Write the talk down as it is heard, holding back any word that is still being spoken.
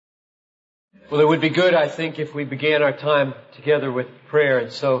Well, it would be good, I think, if we began our time together with prayer.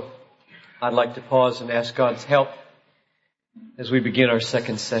 And so I'd like to pause and ask God's help as we begin our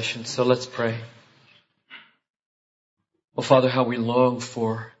second session. So let's pray. Oh, Father, how we long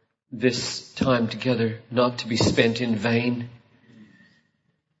for this time together not to be spent in vain.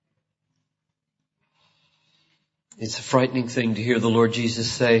 It's a frightening thing to hear the Lord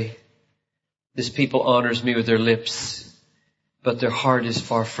Jesus say, "This people honors me with their lips, but their heart is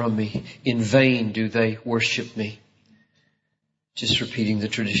far from me. In vain do they worship me." Just repeating the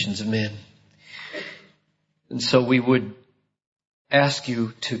traditions of men. And so we would ask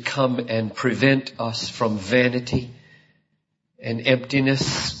you to come and prevent us from vanity and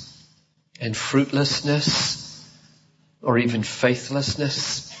emptiness and fruitlessness or even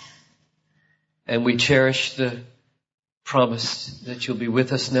faithlessness. And we cherish the promise that you'll be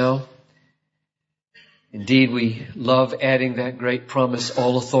with us now. Indeed, we love adding that great promise,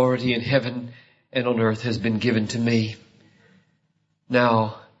 "All authority in heaven and on earth has been given to me.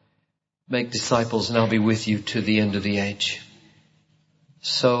 Now, make disciples and I'll be with you to the end of the age."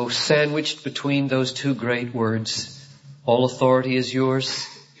 So, sandwiched between those two great words, "All authority is yours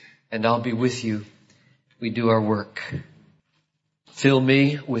and I'll be with you," we do our work. Fill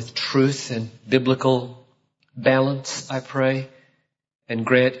me with truth and biblical balance, I pray, and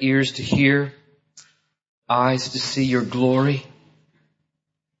grant ears to hear, eyes to see your glory,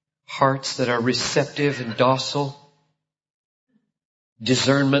 hearts that are receptive and docile,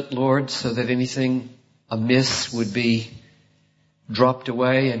 discernment, Lord, so that anything amiss would be dropped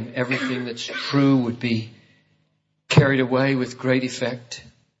away and everything that's true would be carried away with great effect.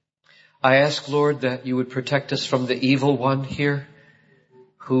 I ask, Lord, that you would protect us from the evil one here,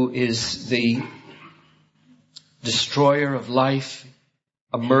 who is the destroyer of life,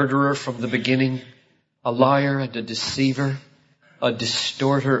 a murderer from the beginning, a liar and a deceiver, a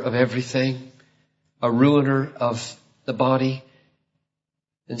distorter of everything, a ruiner of the body.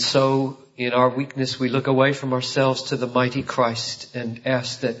 And so in our weakness we look away from ourselves to the mighty Christ and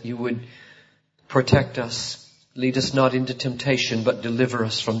ask that you would protect us. Lead us not into temptation, but deliver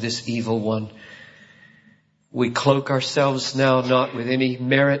us from this evil one. We cloak ourselves now not with any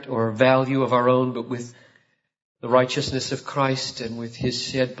merit or value of our own, but with the righteousness of Christ and with his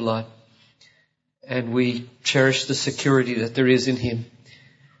shed blood. And we cherish the security that there is in him.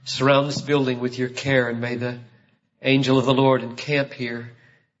 Surround this building with your care, and may the angel of the Lord encamp here,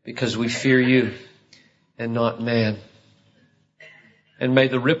 because we fear you and not man. And may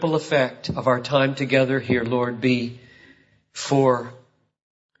the ripple effect of our time together here, Lord, be for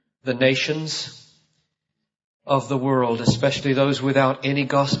the nations of the world, especially those without any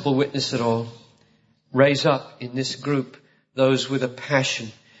gospel witness at all. Raise up in this group those with a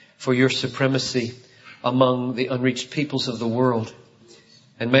passion for your supremacy among the unreached peoples of the world.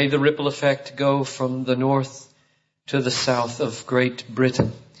 And may the ripple effect go from the north to the south of Great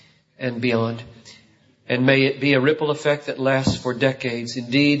Britain and beyond. And may it be a ripple effect that lasts for decades.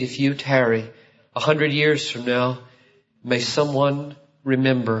 Indeed, if you tarry 100 years from now, may someone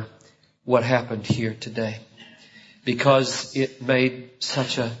remember what happened here today, because it made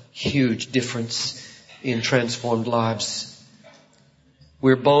such a huge difference in transformed lives.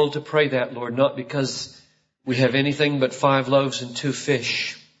 We're bold to pray that, Lord, not because we have anything but 5 loaves and 2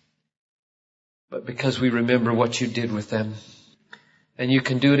 fish, but because we remember what you did with them. And you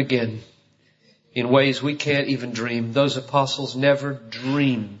can do it again in ways we can't even dream. Those apostles never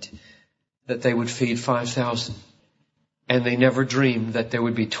dreamed that they would feed 5,000. And they never dreamed that there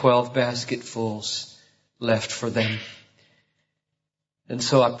would be 12 basketfuls left for them. And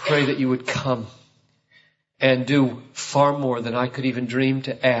so I pray that you would come and do far more than I could even dream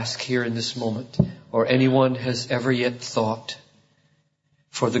to ask here in this moment, or anyone has ever yet thought,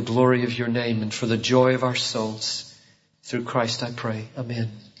 for the glory of your name and for the joy of our souls. Through Christ I pray.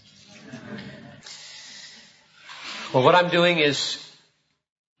 Amen. Well, what I'm doing is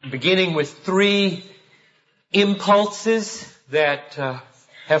beginning with 3 impulses that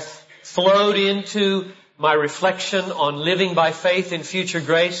have flowed into my reflection on living by faith in future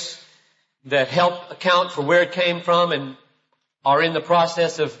grace, that help account for where it came from and are in the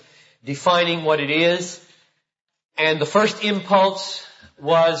process of defining what it is. And the first impulse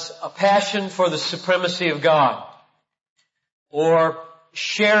was a passion for the supremacy of God, or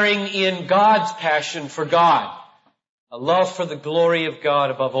sharing in God's passion for God, a love for the glory of God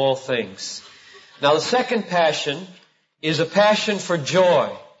above all things. Now, the second passion is a passion for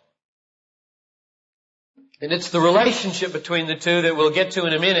joy. And it's the relationship between the two that we'll get to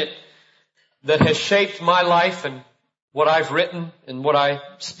in a minute that has shaped my life and what I've written and what I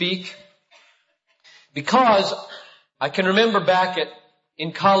speak. Because I can remember back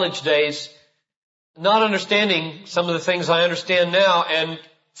in college days not understanding some of the things I understand now and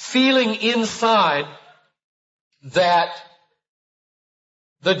feeling inside that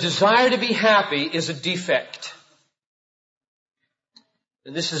the desire to be happy is a defect.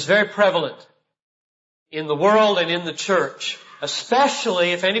 And this is very prevalent in the world and in the church,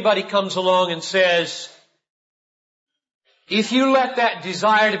 especially if anybody comes along and says, if you let that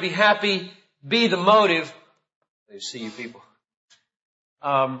desire to be happy be the motive, I see you people,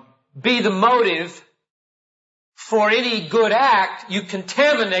 be the motive for any good act, you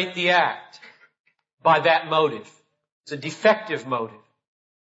contaminate the act by that motive. It's a defective motive,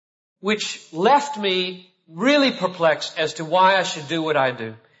 which left me really perplexed as to why I should do what I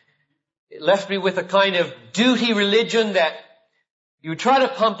do. It left me with a kind of duty religion that you try to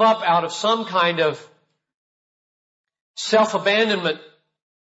pump up out of some kind of self-abandonment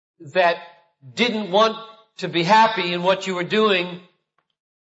that didn't want to be happy in what you were doing,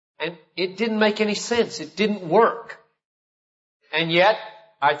 and it didn't make any sense. It didn't work. And yet,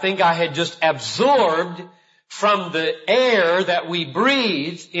 I think I had just absorbed from the air that we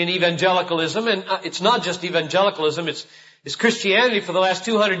breathe in evangelicalism, and it's not just evangelicalism, it's Christianity for the last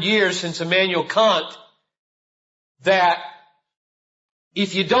 200 years since Immanuel Kant, that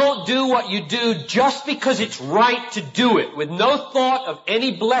if you don't do what you do just because it's right to do it, with no thought of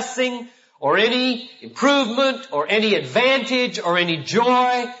any blessing or any improvement or any advantage or any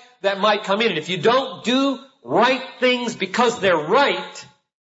joy that might come in it, if you don't do right things because they're right,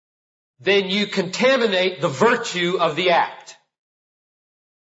 then you contaminate the virtue of the act.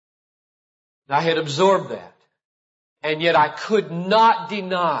 I had absorbed that. And yet I could not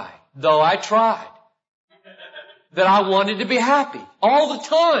deny, though I tried, that I wanted to be happy all the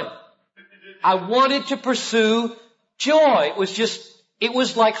time. I wanted to pursue joy. It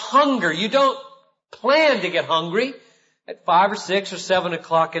was like hunger. You don't plan to get hungry at 5 or 6 or 7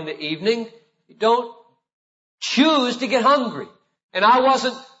 o'clock in the evening. You don't choose to get hungry. And I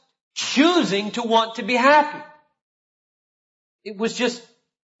wasn't choosing to want to be happy. It was just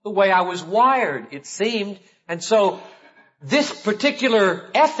the way I was wired, it seemed. And so this particular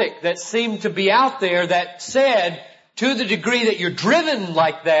ethic that seemed to be out there that said, to the degree that you're driven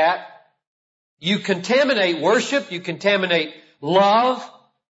like that, you contaminate worship, you contaminate love,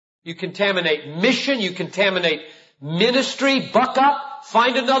 you contaminate mission, you contaminate ministry. Buck up,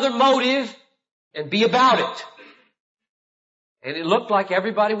 find another motive, and be about it. And it looked like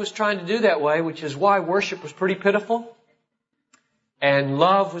everybody was trying to do that way, which is why worship was pretty pitiful and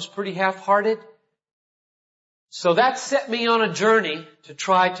love was pretty half-hearted. So that set me on a journey to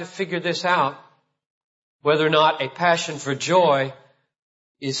try to figure this out, whether or not a passion for joy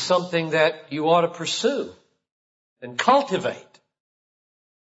is something that you ought to pursue and cultivate.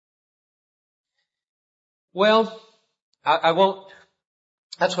 Well, I won't,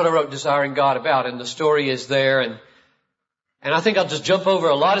 that's what I wrote Desiring God about, and the story is there, and I think I'll just jump over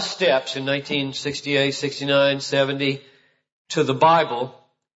a lot of steps in 1968, 69, 70 to the Bible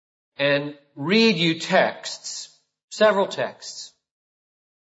and read you texts, several texts,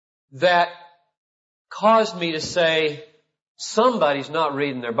 that caused me to say, somebody's not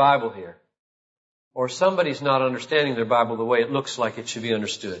reading their Bible here, or somebody's not understanding their Bible the way it looks like it should be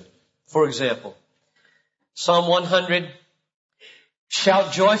understood. For example, Psalm 100,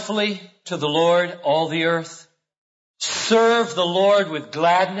 shout joyfully to the Lord, all the earth. Serve the Lord with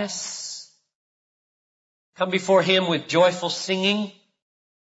gladness. Come before Him with joyful singing.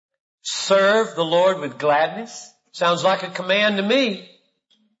 Serve the Lord with gladness. Sounds like a command to me.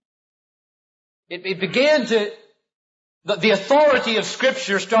 It began to, the authority of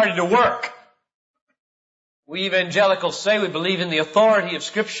Scripture started to work. We evangelicals say we believe in the authority of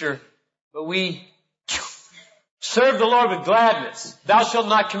Scripture, but we serve the Lord with gladness. Thou shalt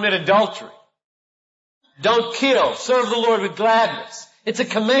not commit adultery. Don't kill. Serve the Lord with gladness. It's a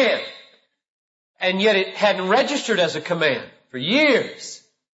command. And yet it hadn't registered as a command for years.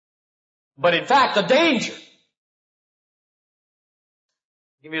 But in fact, a danger.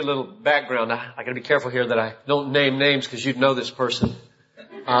 Give you a little background. I gotta be careful here that I don't name names because you'd know this person.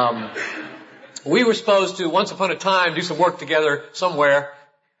 We were supposed to, once upon a time, do some work together somewhere.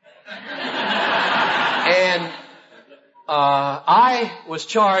 And I was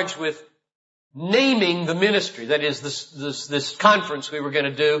charged with naming the ministry. That is, this conference we were going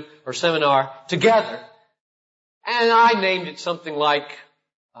to do, or seminar, together. And I named it something like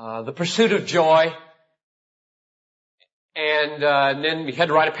The Pursuit of Joy. And then we had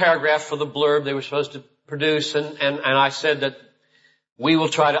to write a paragraph for the blurb they were supposed to produce. And I said that we will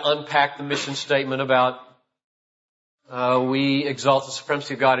try to unpack the mission statement about we exalt the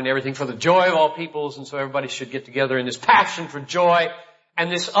supremacy of God in everything for the joy of all peoples, and so everybody should get together in this passion for joy. And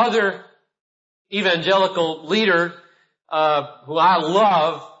this other evangelical leader, who I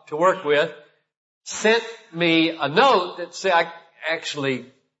love to work with, sent me a note that said, I actually,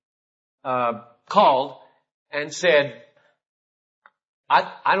 called and said,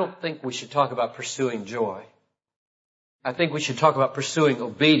 I don't think we should talk about pursuing joy. I think we should talk about pursuing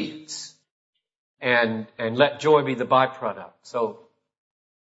obedience and let joy be the byproduct. So,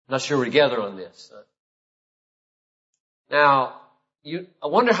 I'm not sure we're together on this. Now, I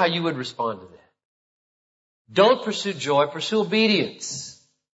wonder how you would respond to that. Don't pursue joy, pursue obedience.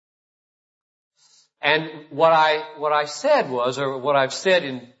 And what I said was, or what I've said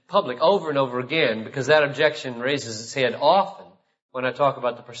in public over and over again, because that objection raises its head often when I talk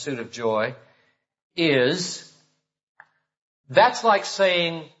about the pursuit of joy, is that's like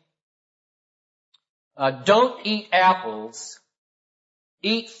saying, don't eat apples,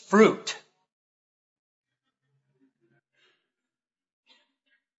 eat fruit.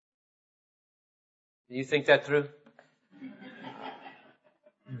 Do you think that through?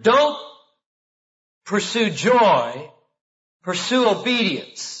 Don't pursue joy, pursue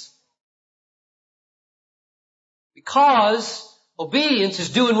obedience. Because obedience is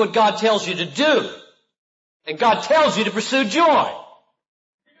doing what God tells you to do. And God tells you to pursue joy.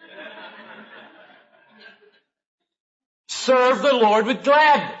 Serve the Lord with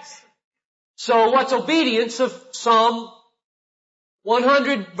gladness. So what's obedience of Psalm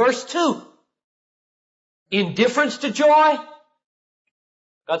 100 verse 2? Indifference to joy?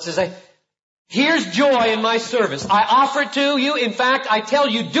 God says, here's joy in my service. I offer it to you. In fact, I tell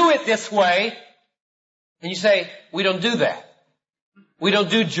you, do it this way. And you say, we don't do that. We don't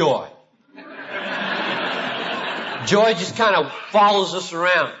do joy. Joy just kind of follows us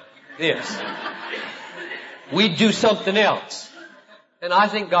around. Yes. We do something else. And I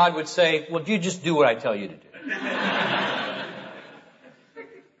think God would say, well, you just do what I tell you to do.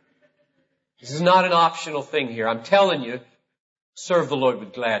 This is not an optional thing here. I'm telling you, serve the Lord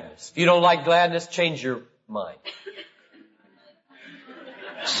with gladness. If you don't like gladness, change your mind.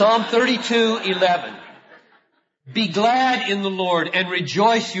 Psalm 32:11. Be glad in the Lord and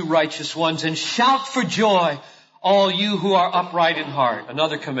rejoice, you righteous ones, and shout for joy, all you who are upright in heart.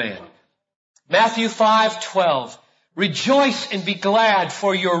 Another command. Matthew 5:12. Rejoice and be glad,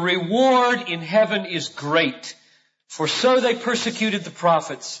 for your reward in heaven is great. For so they persecuted the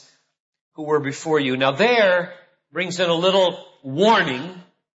prophets who were before you. Now there brings in a little warning.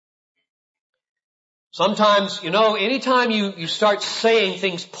 Sometimes, anytime you start saying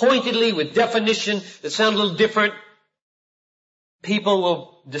things pointedly with definition that sound a little different, people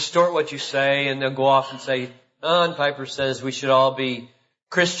will distort what you say and they'll go off and say, Don Piper says we should all be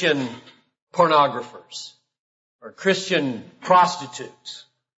Christian pornographers or Christian prostitutes.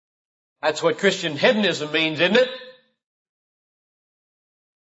 That's what Christian hedonism means, isn't it?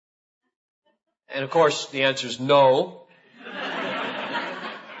 And of course, the answer is no.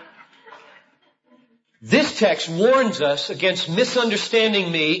 This text warns us against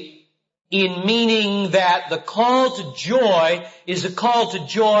misunderstanding me in meaning that the call to joy is a call to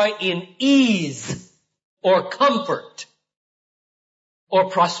joy in ease or comfort or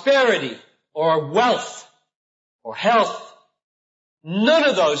prosperity or wealth or health. None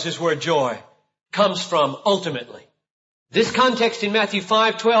of those is where joy comes from ultimately. This context in Matthew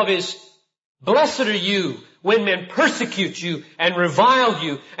 5:12 is, blessed are you when men persecute you and revile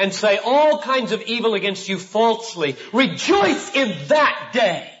you and say all kinds of evil against you falsely. Rejoice in that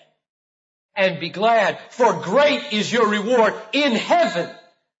day and be glad, for great is your reward in heaven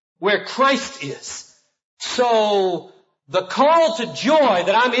where Christ is. So the call to joy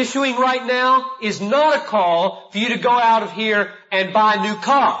that I'm issuing right now is not a call for you to go out of here and buy a new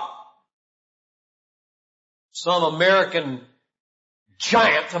car. Some American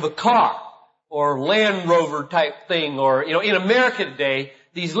giant of a car. Or Land Rover type thing, or, in America today,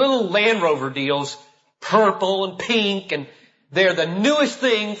 these little Land Rover deals, purple and pink, and they're the newest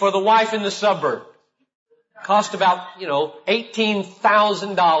thing for the wife in the suburb. Cost about,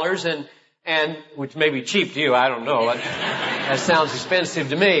 $18,000 and, which may be cheap to you, I don't know. That sounds expensive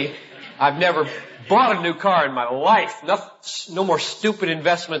to me. I've never bought a new car in my life. No more stupid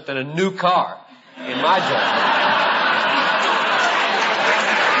investment than a new car, in my judgment.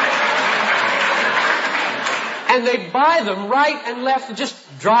 And they buy them right and left and just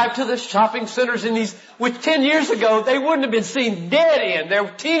drive to the shopping centers in these, which 10 years ago they wouldn't have been seen dead in.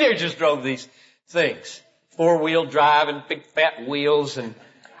 Their teenagers drove these things. 4-wheel drive and big fat wheels. And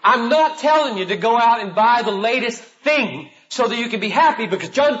I'm not telling you to go out and buy the latest thing so that you can be happy, because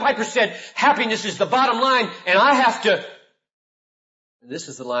John Piper said happiness is the bottom line, and I have to, and this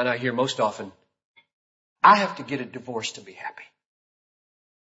is the line I hear most often, I have to get a divorce to be happy.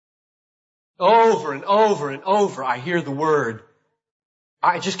 Over and over and over, I hear the word,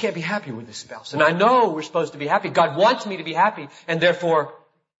 I just can't be happy with this spouse. And I know we're supposed to be happy. God wants me to be happy, and therefore,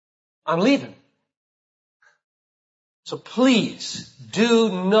 I'm leaving. So please, do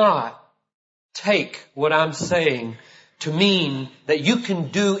not take what I'm saying to mean that you can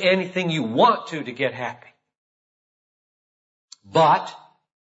do anything you want to get happy. But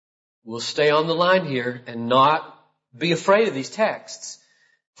we'll stay on the line here and not be afraid of these texts.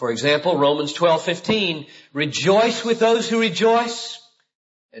 For example, Romans 12:15, rejoice with those who rejoice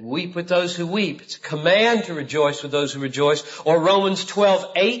and weep with those who weep. It's a command to rejoice with those who rejoice. Or Romans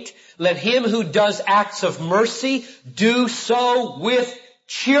 12:8, let him who does acts of mercy do so with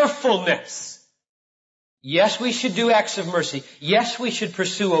cheerfulness. Yes, we should do acts of mercy. Yes, we should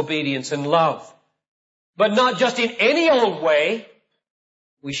pursue obedience and love. But not just in any old way.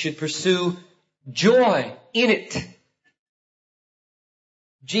 We should pursue joy in it.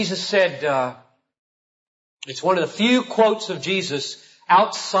 Jesus said, it's one of the few quotes of Jesus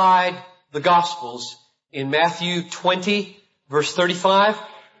outside the Gospels in Matthew 20, verse 35,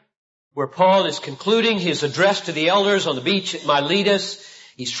 where Paul is concluding his address to the elders on the beach at Miletus.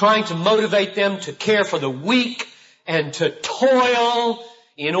 He's trying to motivate them to care for the weak and to toil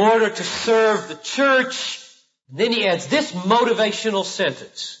in order to serve the church. And then he adds this motivational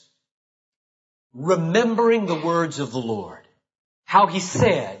sentence, remembering the words of the Lord, how he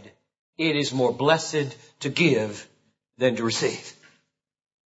said, it is more blessed to give than to receive.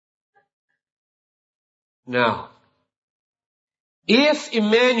 Now, if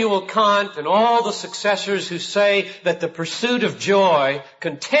Immanuel Kant and all the successors who say that the pursuit of joy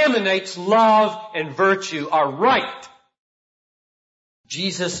contaminates love and virtue are right,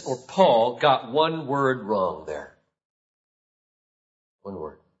 Jesus or Paul got one word wrong there. One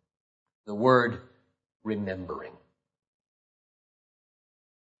word. The word remembering.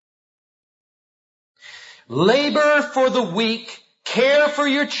 Labor for the weak, care for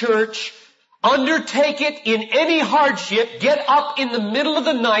your church, undertake it in any hardship, get up in the middle of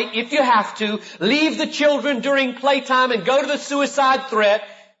the night if you have to, leave the children during playtime and go to the suicide threat,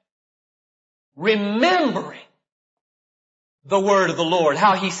 remembering the word of the Lord,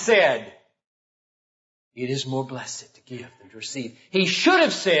 how he said, it is more blessed to give than to receive. He should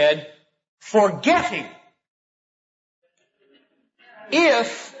have said, forgetting,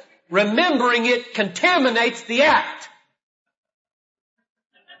 if remembering it contaminates the act.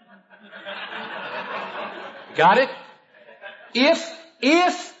 Got it?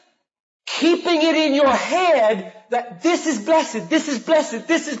 If keeping it in your head that this is blessed, this is blessed,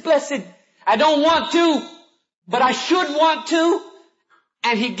 this is blessed, I don't want to, but I should want to,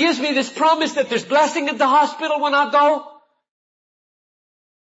 and he gives me this promise that there's blessing at the hospital when I go,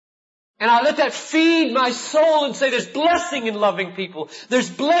 and I let that feed my soul and say there's blessing in loving people, there's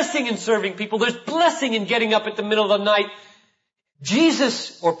blessing in serving people, there's blessing in getting up at the middle of the night.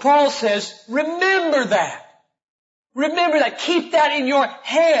 Jesus, or Paul says, remember that. Remember that. Keep that in your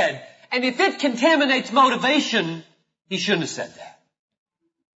head. And if it contaminates motivation, he shouldn't have said that.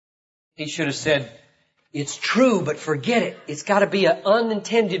 He should have said, it's true, but forget it. It's got to be an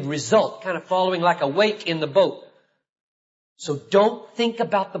unintended result, kind of following like a wake in the boat. So don't think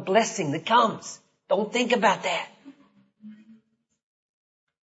about the blessing that comes. Don't think about that.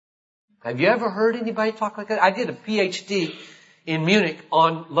 Have you ever heard anybody talk like that? I did a PhD in Munich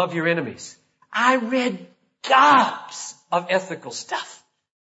on Love Your Enemies. I read gobs of ethical stuff.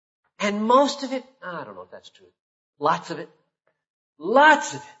 And most of it, I don't know if that's true, lots of it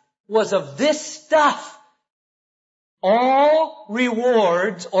was of this stuff. All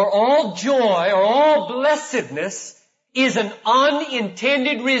rewards or all joy or all blessedness is an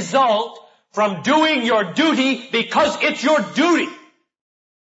unintended result from doing your duty because it's your duty.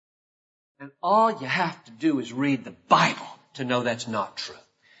 And all you have to do is read the Bible to know that's not true.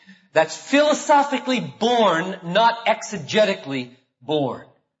 That's philosophically born, not exegetically born.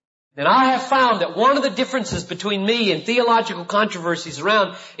 And I have found that one of the differences between me and theological controversies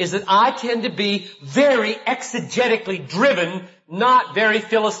around is that I tend to be very exegetically driven, not very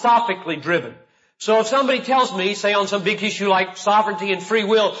philosophically driven. So if somebody tells me, say on some big issue like sovereignty and free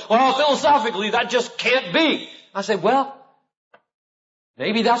will, well, philosophically that just can't be. I say, well,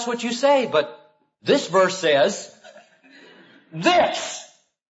 maybe that's what you say, but this verse says this.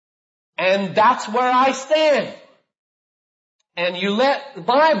 And that's where I stand. And you let the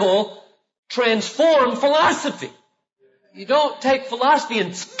Bible transform philosophy. You don't take philosophy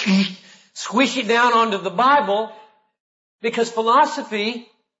and squish it down onto the Bible, because philosophy,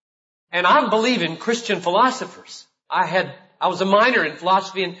 and I believe in Christian philosophers. I was a minor in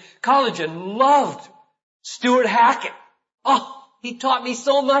philosophy in college and loved Stuart Hackett. Oh, he taught me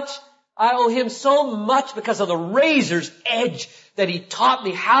so much. I owe him so much because of the razor's edge that he taught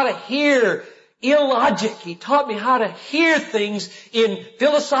me how to hear illogic. He taught me how to hear things in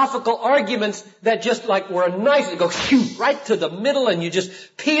philosophical arguments that just like were a knife that goes shoot right to the middle and you just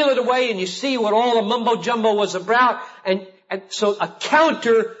peel it away and you see what all the mumbo jumbo was about. And so a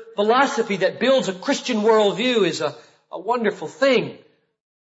counter philosophy that builds a Christian worldview is a wonderful thing.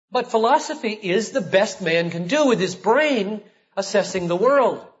 But philosophy is the best man can do with his brain assessing the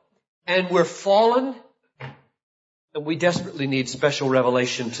world. And we're fallen, and we desperately need special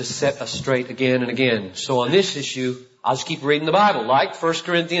revelation to set us straight again and again. So on this issue, I'll just keep reading the Bible, like 1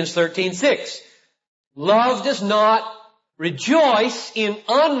 Corinthians 13:6. Love does not rejoice in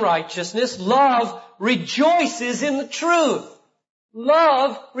unrighteousness. Love rejoices in the truth.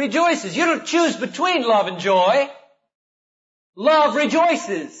 Love rejoices. You don't choose between love and joy. Love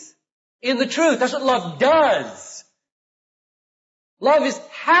rejoices in the truth. That's what love does. Love is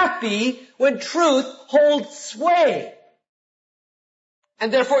happy when truth holds sway.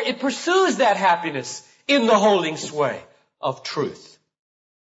 And therefore it pursues that happiness in the holding sway of truth.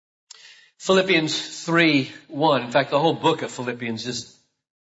 Philippians 3:1. In fact, the whole book of Philippians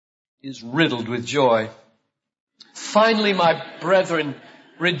is riddled with joy. Finally, my brethren,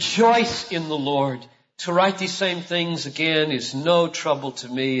 rejoice in the Lord. To write these same things again is no trouble to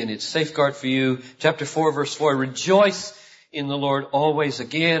me, and it's safeguard for you. Chapter 4, verse 4, rejoice in the Lord always.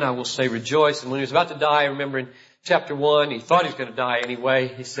 Again, I will say rejoice. And when he was about to die, I remember in chapter 1, he thought he was going to die anyway.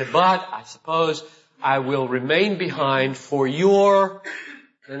 He said, but I suppose I will remain behind for your,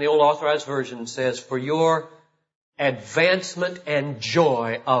 and the old authorized version says, for your advancement and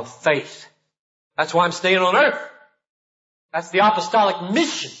joy of faith. That's why I'm staying on earth. That's the apostolic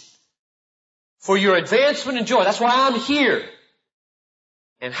mission. For your advancement and joy. That's why I'm here.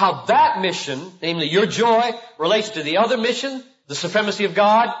 And how that mission, namely your joy, relates to the other mission, the supremacy of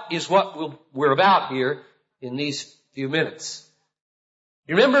God, is what we're about here in these few minutes.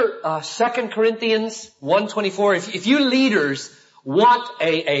 You remember 2 Corinthians 1:24? If you leaders want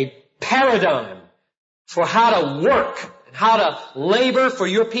a paradigm for how to work and how to labor for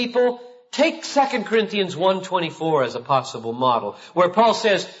your people, take 2 Corinthians 1:24 as a possible model, where Paul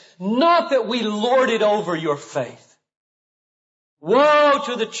says, not that we lord it over your faith. Woe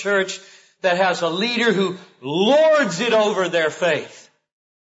to the church that has a leader who lords it over their faith.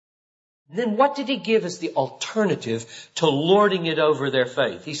 And then what did he give as the alternative to lording it over their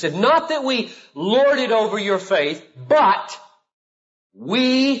faith? He said, not that we lord it over your faith, but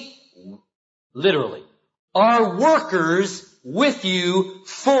we, literally, are workers with you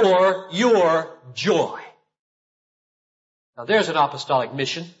for your joy. Now there's an apostolic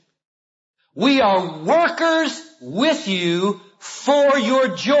mission. We are workers with you for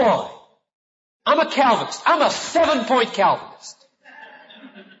your joy. I'm a Calvinist. I'm a 7-point Calvinist.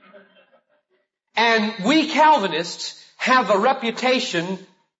 And we Calvinists have a reputation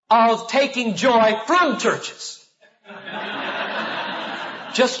of taking joy from churches.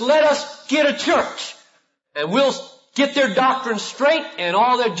 Just let us get a church and we'll get their doctrine straight and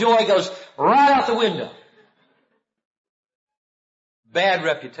all their joy goes right out the window. Bad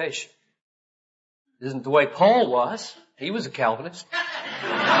reputation. Isn't the way Paul was. He was a Calvinist.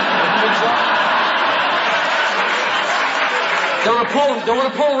 Don't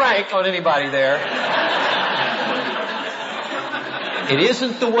want to pull rank on anybody there. It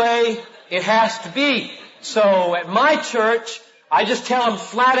isn't the way it has to be. So at my church, I just tell them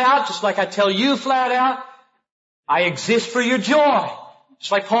flat out, just like I tell you flat out, I exist for your joy.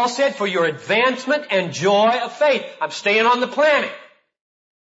 Just like Paul said, for your advancement and joy of faith. I'm staying on the planet.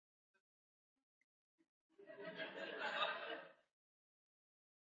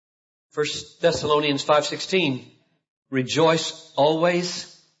 1 Thessalonians 5:16, rejoice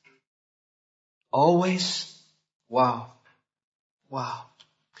always. Always. Wow.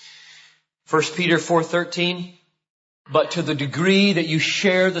 1 Peter 4:13, but to the degree that you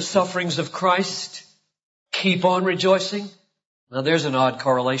share the sufferings of Christ, keep on rejoicing. Now there's an odd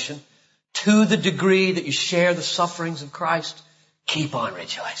correlation. To the degree that you share the sufferings of Christ, keep on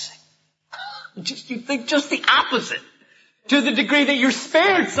rejoicing. You think just the opposite. To the degree that you're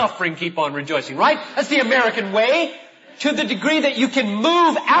spared suffering, keep on rejoicing, right? That's the American way. To the degree that you can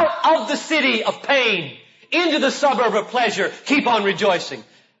move out of the city of pain into the suburb of pleasure, keep on rejoicing.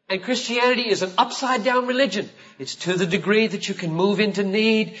 And Christianity is an upside down religion. It's to the degree that you can move into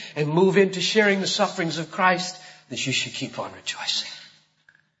need and move into sharing the sufferings of Christ that you should keep on rejoicing.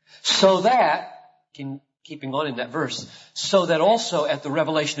 So that, keeping on in that verse, so that also at the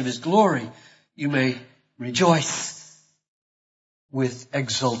revelation of His glory you may rejoice with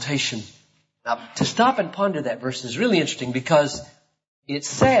exultation. Now, to stop and ponder that verse is really interesting because it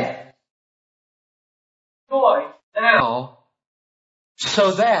said joy now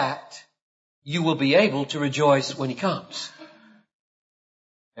so that you will be able to rejoice when He comes.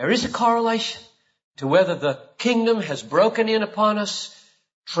 There is a correlation to whether the kingdom has broken in upon us,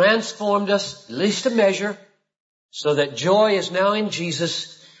 transformed us, at least a measure, so that joy is now in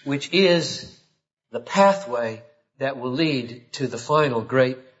Jesus, which is the pathway that will lead to the final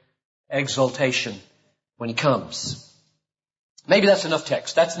great exaltation when He comes. Maybe that's enough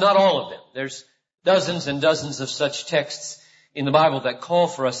text. That's not all of them. There's dozens and dozens of such texts in the Bible that call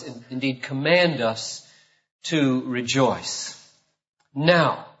for us, indeed command us to rejoice.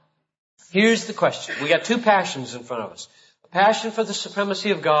 Now, here's the question. We got two passions in front of us. A passion for the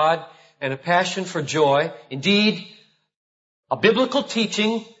supremacy of God and a passion for joy. Indeed, a biblical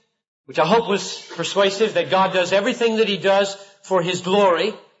teaching, which I hope was persuasive, that God does everything that He does for His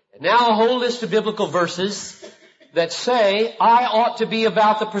glory. And now a whole list of biblical verses that say I ought to be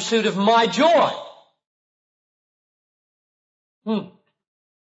about the pursuit of my joy.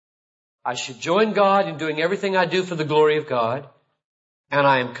 I should join God in doing everything I do for the glory of God, and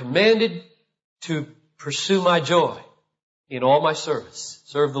I am commanded to pursue my joy in all my service.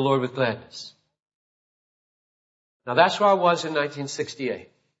 Serve the Lord with gladness. Now that's where I was in 1968.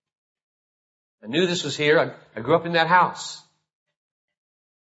 I knew this was here. I grew up in that house.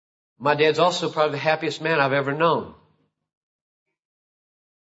 My dad's also probably the happiest man I've ever known.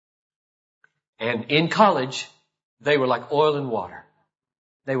 And in college, they were like oil and water.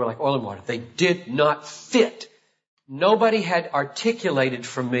 They were like oil and water. They did not fit. Nobody had articulated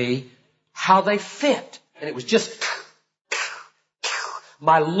for me how they fit. And it was just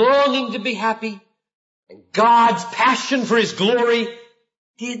my longing to be happy and God's passion for His glory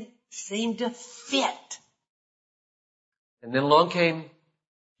didn't seem to fit. And then along came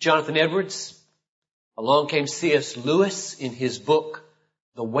Jonathan Edwards. Along came C.S. Lewis in his book,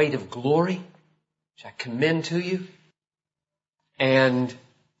 The Weight of Glory, which I commend to you. And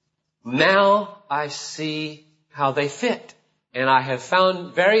now I see how they fit. And I have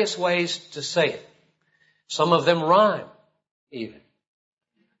found various ways to say it. Some of them rhyme, even.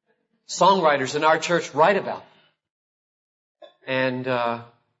 Songwriters in our church write about them. And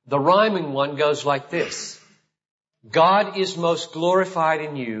the rhyming one goes like this. God is most glorified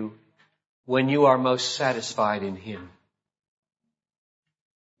in you when you are most satisfied in Him.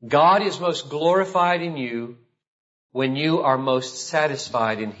 God is most glorified in you when you are most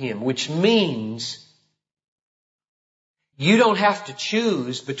satisfied in Him, which means you don't have to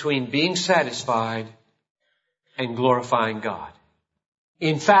choose between being satisfied and glorifying God.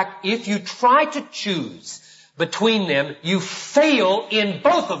 In fact, if you try to choose between them, you fail in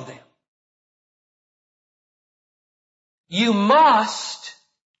both of them. You must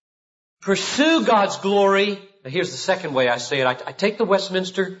pursue God's glory. Now here's the second way I say it. I take the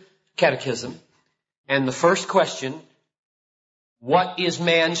Westminster Catechism and the first question, what is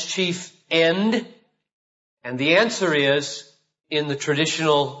man's chief end? And the answer is, in the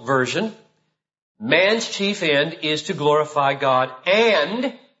traditional version, man's chief end is to glorify God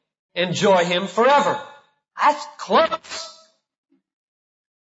and enjoy Him forever. That's close.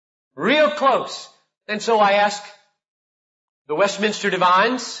 Real close. And so I ask the Westminster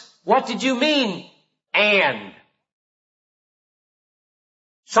Divines, what did you mean, and?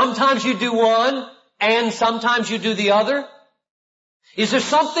 Sometimes you do one, and sometimes you do the other. Is there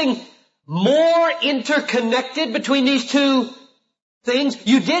something more interconnected between these two things?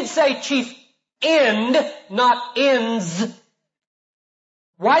 You did say chief end, not ends.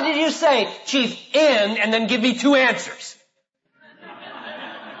 Why did you say chief end and then give me two answers?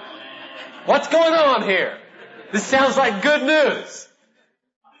 What's going on here? This sounds like good news.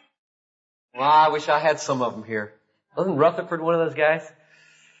 Well, I wish I had some of them here. Wasn't Rutherford one of those guys?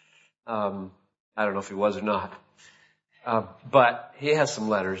 I don't know if he was or not. But he has some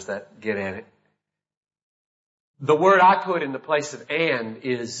letters that get at it. The word I put in the place of and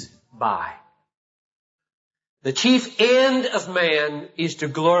is by. The chief end of man is to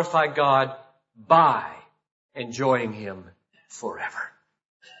glorify God by enjoying Him forever.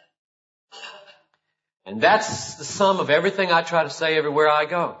 And that's the sum of everything I try to say everywhere I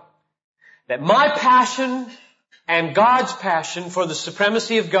go. That my passion and God's passion for the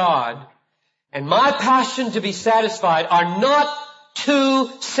supremacy of God and my passion to be satisfied are not two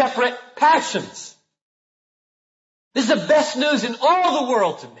separate passions. This is the best news in all the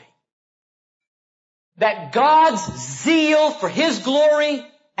world to me. That God's zeal for His glory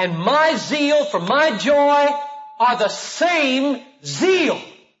and my zeal for my joy are the same zeal.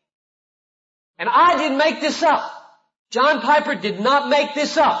 And I didn't make this up. John Piper did not make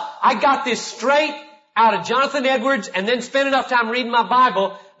this up. I got this straight out of Jonathan Edwards and then spent enough time reading my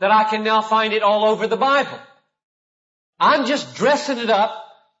Bible that I can now find it all over the Bible. I'm just dressing it up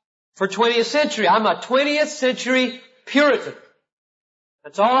for 20th century. I'm a 20th century Puritan.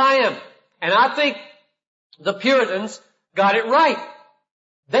 That's all I am. And I think the Puritans got it right.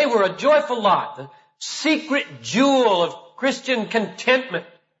 They were a joyful lot. The secret jewel of Christian contentment,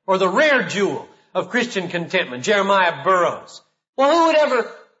 or the rare jewel of Christian contentment. Jeremiah Burroughs. Well, who would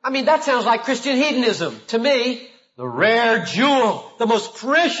ever, that sounds like Christian hedonism to me. The rare jewel, the most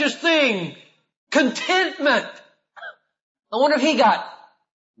precious thing, contentment. I wonder if he got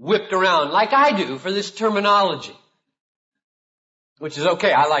whipped around like I do for this terminology. Which is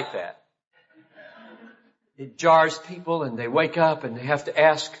okay, I like that. It jars people and they wake up and they have to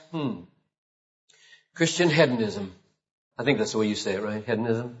ask, Christian hedonism. I think that's the way you say it, right?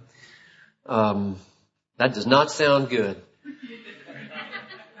 Hedonism. That does not sound good.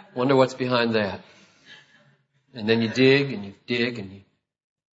 Wonder what's behind that. And then you dig and you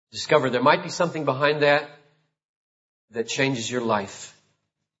discover there might be something behind that changes your life.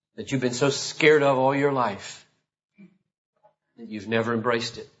 That you've been so scared of all your life that you've never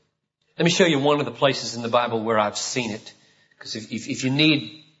embraced it. Let me show you one of the places in the Bible where I've seen it. Because if you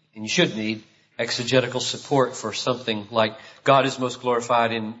need, and you should need, exegetical support for something like God is most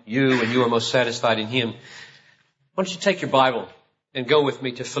glorified in you and you are most satisfied in Him, why don't you take your Bible and go with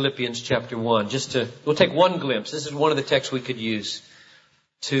me to Philippians chapter 1. We'll take one glimpse. This is one of the texts we could use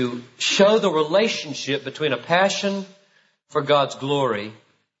to show the relationship between a passion for God's glory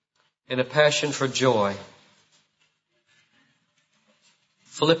and a passion for joy.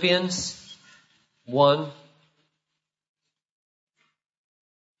 Philippians 1.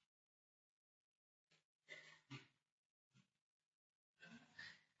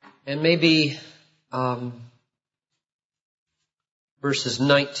 And maybe verses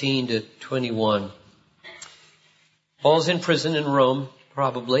 19 to 21. Paul's in prison in Rome,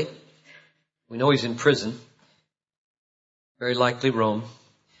 probably. We know he's in prison. Very likely Rome.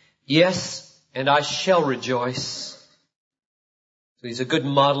 Yes, and I shall rejoice. So he's a good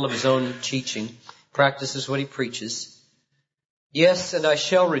model of his own teaching. Practices what he preaches. Yes, and I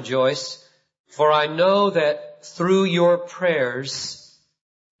shall rejoice, for I know that through your prayers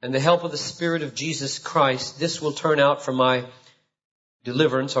and the help of the Spirit of Jesus Christ, this will turn out for my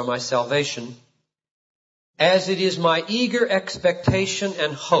deliverance or my salvation, as it is my eager expectation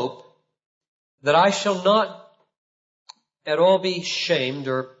and hope that I shall not at all be shamed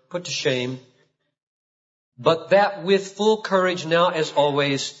or put to shame, but that with full courage now as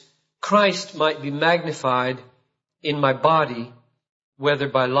always, Christ might be magnified in my body, whether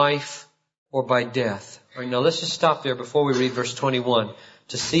by life or by death. All right, now let's just stop there before we read verse 21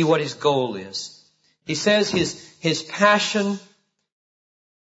 to see what his goal is. He says his passion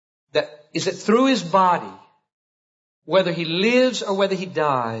that through his body, whether he lives or whether he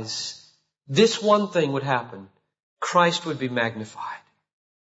dies, this one thing would happen. Christ would be magnified.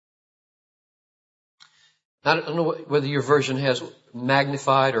 I don't know whether your version has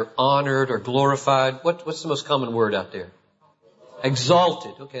magnified or honored or glorified. What's the most common word out there?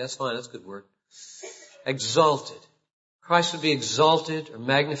 Exalted. Okay, that's fine. That's a good word. Exalted. Christ would be exalted or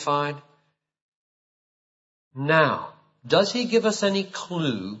magnified. Now, does he give us any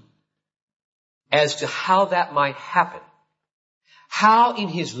clue as to how that might happen? How in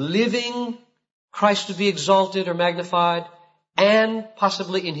his living Christ would be exalted or magnified, and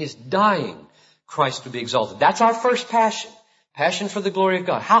possibly in his dying Christ would be exalted. That's our first passion. Passion for the glory of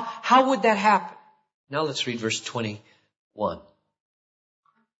God. How would that happen? Now let's read verse 21.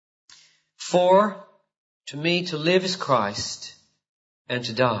 For to me to live is Christ, and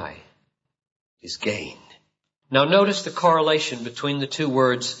to die is gain. Now notice the correlation between the two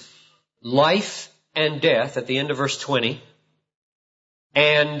words life and death at the end of verse 20,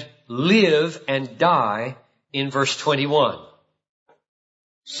 and live and die in verse 21.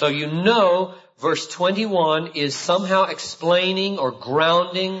 So you know verse 21 is somehow explaining or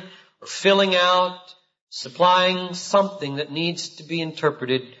grounding or filling out, supplying something that needs to be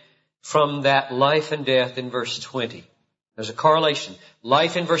interpreted from that life and death in verse 20. There's a correlation.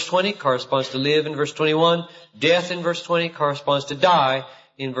 Life in verse 20 corresponds to live in verse 21. Death in verse 20 corresponds to die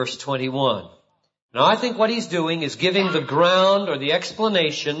in verse 21. Now I think what he's doing is giving the ground or the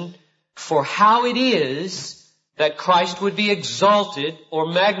explanation for how it is that Christ would be exalted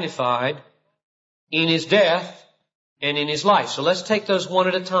or magnified in his death and in his life. So let's take those one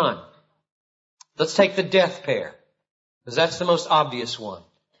at a time. Let's take the death pair, because that's the most obvious one.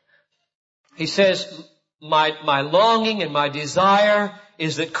 He says, my longing and my desire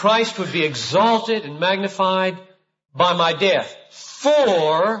is that Christ would be exalted and magnified by my death.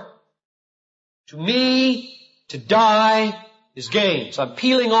 For to me to die is gain. So I'm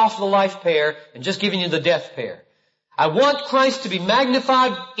peeling off the life pair and just giving you the death pair. I want Christ to be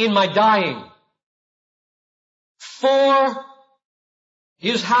magnified in my dying.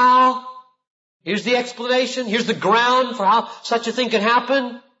 Here's how, here's the explanation, here's the ground for how such a thing can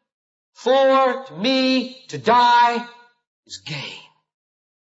happen. To me, to die is gain.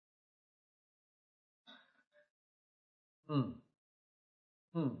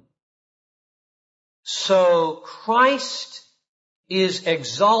 So Christ is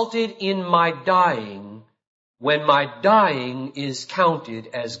exalted in my dying when my dying is counted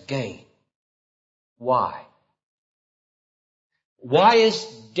as gain. Why? Why is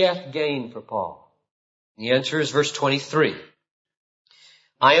death gain for Paul? The answer is verse 23.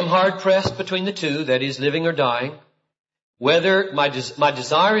 I am hard pressed between the two, that is, living or dying, whether my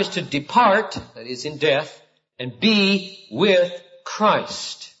desire is to depart, that is, in death, and be with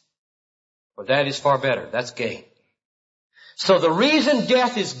Christ. For that is far better. That's gain. So the reason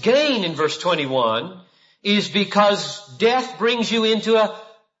death is gain in verse 21 is because death brings you into a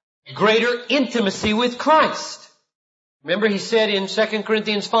greater intimacy with Christ. Remember he said in 2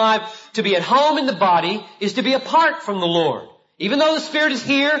 Corinthians 5, to be at home in the body is to be apart from the Lord. Even though the Spirit is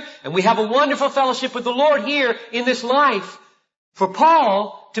here and we have a wonderful fellowship with the Lord here in this life, for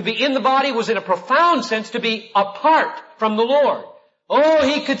Paul, to be in the body was in a profound sense to be apart from the Lord. Oh,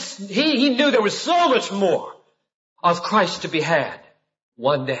 he knew there was so much more of Christ to be had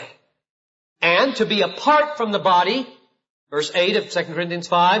one day. And to be apart from the body, verse 8 of 2 Corinthians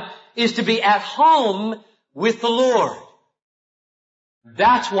 5, is to be at home with the Lord.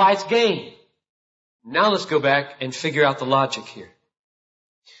 That's why it's gain. Now let's go back and figure out the logic here.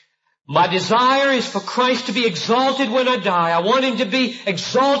 My desire is for Christ to be exalted when I die. I want Him to be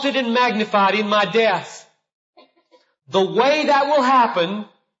exalted and magnified in my death. The way that will happen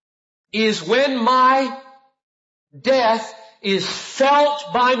is when my death is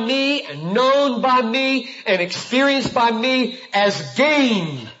felt by me and known by me and experienced by me as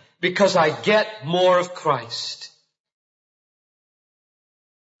gain because I get more of Christ.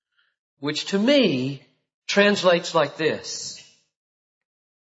 Which to me translates like this.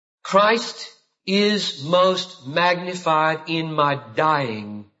 Christ is most magnified in my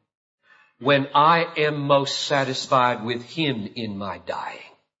dying when I am most satisfied with Him in my dying.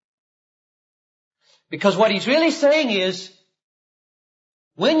 Because what he's really saying is,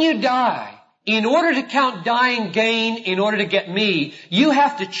 when you die, in order to count dying gain, in order to get me, you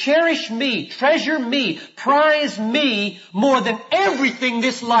have to cherish me, treasure me, prize me more than everything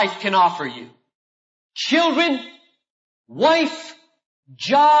this life can offer you. Children, wife,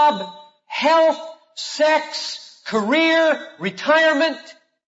 job, health, sex, career, retirement,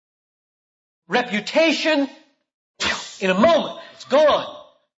 reputation. In a moment, it's gone.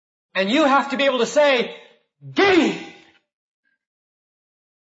 And you have to be able to say, gain.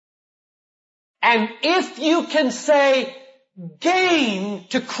 And if you can say gain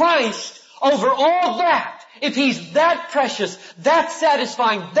to Christ over all that, if He's that precious, that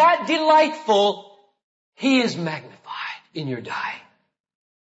satisfying, that delightful, He is magnified in your dying.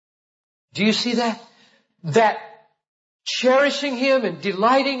 Do you see that? That cherishing Him and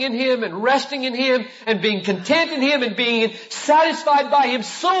delighting in Him and resting in Him and being content in Him and being satisfied by Him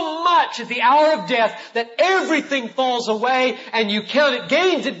so much at the hour of death that everything falls away and you count it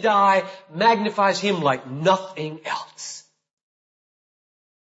gain to die magnifies Him like nothing else.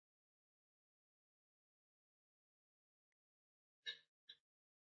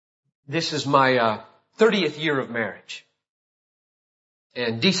 This is my 30th year of marriage.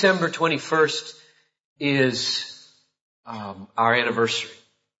 And December 21st is our anniversary.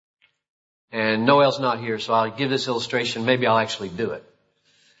 And Noel's not here, so I'll give this illustration. Maybe I'll actually do it.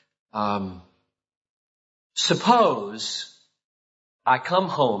 Suppose I come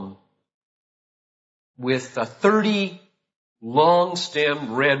home with 30 long-stemmed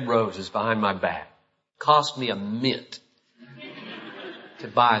red roses behind my back. Cost me a mint to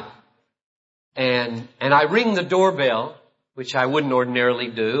buy them. And I ring the doorbell, which I wouldn't ordinarily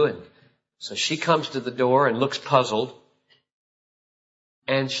do, and so she comes to the door and looks puzzled.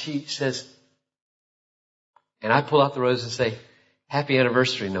 And she says, and I pull out the roses and say, happy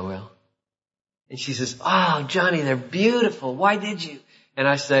anniversary, Noel. And she says, oh, Johnny, they're beautiful. Why did you? And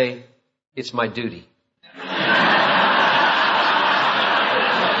I say, it's my duty.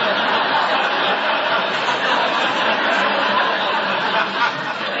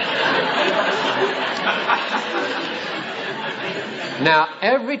 Now,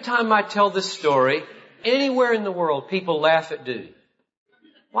 every time I tell this story, anywhere in the world, people laugh at duty.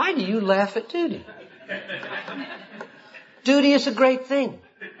 Why do you laugh at duty? Duty is a great thing.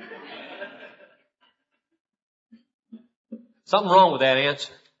 Something wrong with that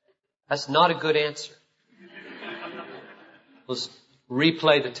answer. That's not a good answer. Let's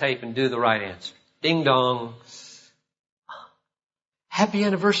replay the tape and do the right answer. Ding dong. Happy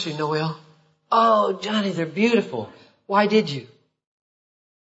anniversary, Noel. Oh, Johnny, they're beautiful. Why did you?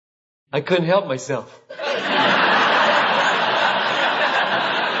 I couldn't help myself.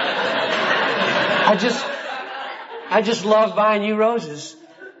 I just love buying you roses.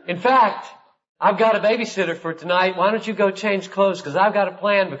 In fact, I've got a babysitter for tonight. Why don't you go change clothes? Because I've got a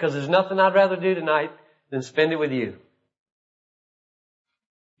plan, because there's nothing I'd rather do tonight than spend it with you.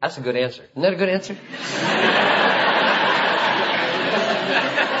 That's a good answer. Isn't that a good answer?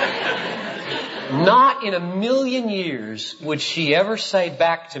 Not in a million years would she ever say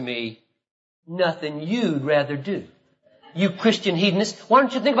back to me, nothing you'd rather do. You Christian hedonist, why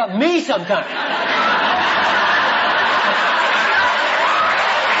don't you think about me sometime?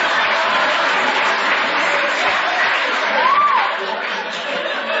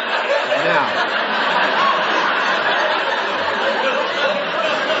 Now,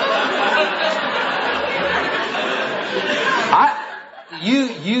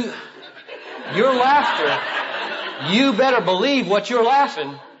 your laughter, you better believe what you're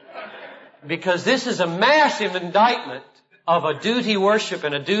laughing, because this is a massive indictment of a duty worship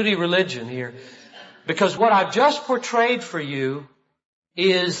and a duty religion here. Because what I've just portrayed for you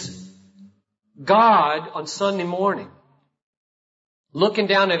is God on Sunday morning looking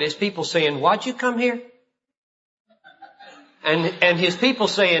down at His people saying, why'd you come here? And His people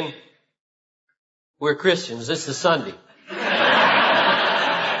saying, we're Christians, this is Sunday.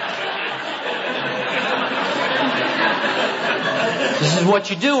 This is what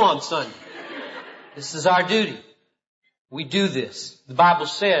you do on Sunday. This is our duty. We do this. The Bible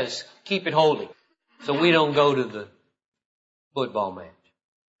says, keep it holy. So we don't go to the football match.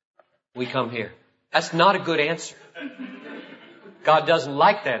 We come here. That's not a good answer. God doesn't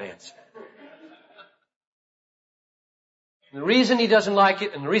like that answer. And the reason He doesn't like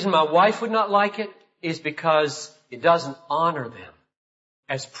it, and the reason my wife would not like it, is because it doesn't honor them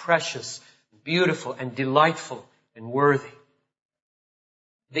as precious, beautiful, and delightful, and worthy.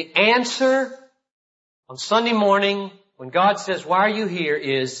 The answer on Sunday morning when God says, why are you here,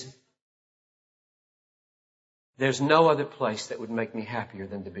 is there's no other place that would make me happier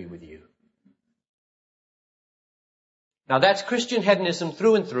than to be with you. Now that's Christian hedonism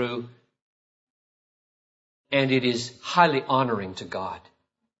through and through, and it is highly honoring to God.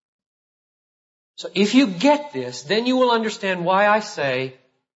 So if you get this, then you will understand why I say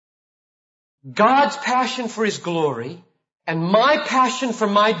God's passion for His glory and my passion for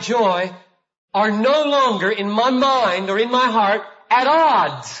my joy are no longer in my mind or in my heart at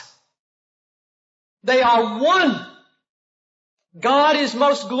odds. They are one. God is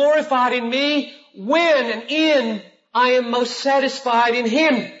most glorified in me when and in I am most satisfied in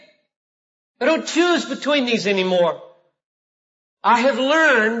Him. I don't choose between these anymore. I have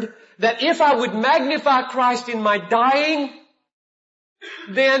learned that if I would magnify Christ in my dying,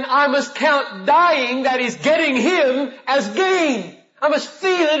 then I must count dying, that is getting Him, as gain. I must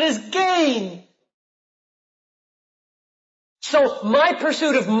feel it as gain. So my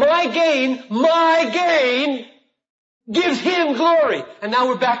pursuit of my gain, gives Him glory. And now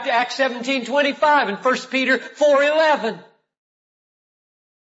we're back to Acts 17:25 and 1 Peter 4:11.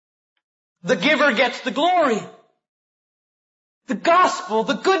 The giver gets the glory. The gospel,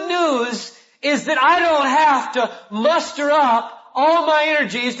 the good news, is that I don't have to muster up all my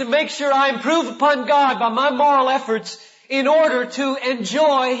energies to make sure I improve upon God by my moral efforts in order to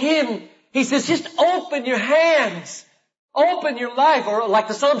enjoy Him. He says, just open your hands. Open your life, or like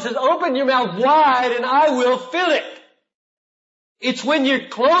the psalm says, open your mouth wide and I will fill it. It's when you're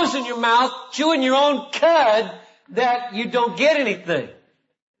closing your mouth, chewing your own cud, that you don't get anything.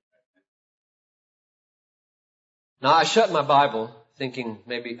 Now, I shut my Bible thinking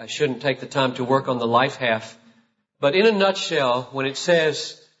maybe I shouldn't take the time to work on the life half. But in a nutshell, when it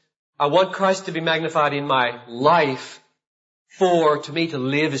says, I want Christ to be magnified in my life, for to me to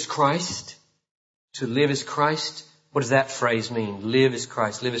live is Christ. To live is Christ. What does that phrase mean? Live is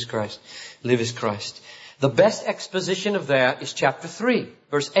Christ, live is Christ, live is Christ. The best exposition of that is chapter 3,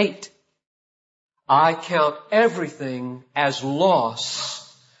 verse 8. I count everything as loss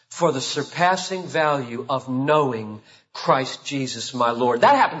for the surpassing value of knowing Christ Jesus my Lord.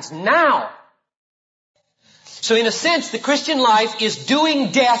 That happens now. So in a sense, the Christian life is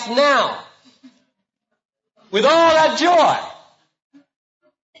doing death now. With all that joy.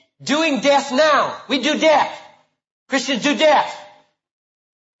 Doing death now. We do death. Christians do death.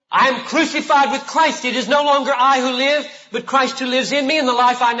 I am crucified with Christ. It is no longer I who live, but Christ who lives in me. And the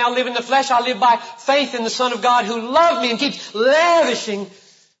life I now live in the flesh, I live by faith in the Son of God who loved me and keeps lavishing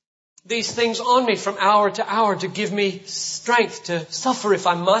these things on me from hour to hour to give me strength to suffer if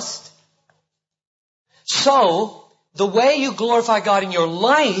I must. So, the way you glorify God in your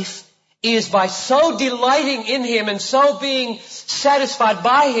life is by so delighting in Him and so being satisfied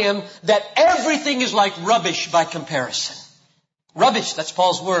by Him that everything is like rubbish by comparison. Rubbish, that's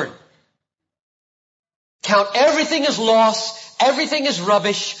Paul's word. Count everything as loss, everything as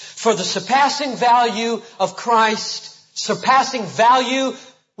rubbish for the surpassing value of Christ. Surpassing value.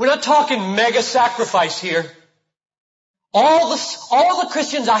 We're not talking mega sacrifice here. All the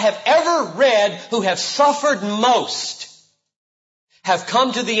Christians I have ever read who have suffered most have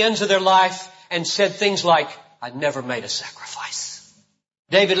come to the ends of their life and said things like, I never made a sacrifice.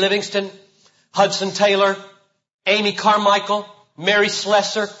 David Livingston, Hudson Taylor, Amy Carmichael, Mary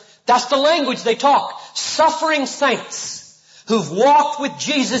Slessor. That's the language they talk. Suffering saints who've walked with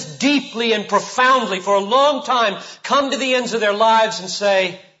Jesus deeply and profoundly for a long time come to the ends of their lives and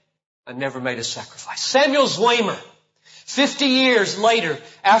say, I never made a sacrifice. Samuel Zwemer, 50 years later,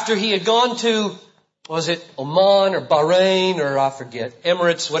 after he had gone to, was it Oman or Bahrain or I forget,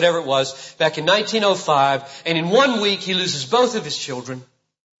 Emirates, whatever it was, back in 1905, and in 1 week he loses both of his children.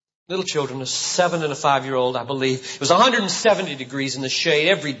 Little children, a 7 and a 5-year-old, I believe. It was 170 degrees in the shade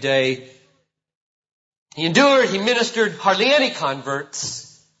every day. He endured, he ministered, hardly any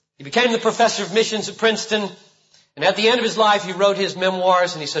converts. He became the professor of missions at Princeton. And at the end of his life, he wrote his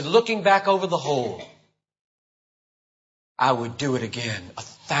memoirs and he said, looking back over the whole, I would do it again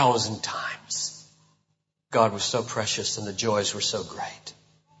 1,000 times. God was so precious and the joys were so great.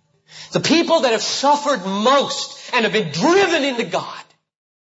 The people that have suffered most and have been driven into God,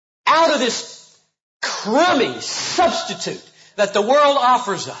 out of this crummy substitute that the world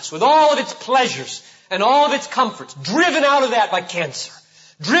offers us with all of its pleasures and all of its comforts, driven out of that by cancer,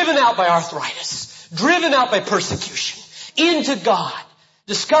 driven out by arthritis, driven out by persecution, into God,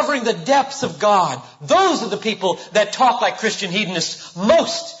 discovering the depths of God. Those are the people that talk like Christian hedonists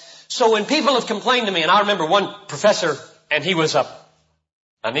most. So when people have complained to me, and I remember one professor, and he was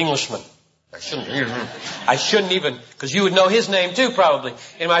an Englishman. I shouldn't even, because you would know his name too probably,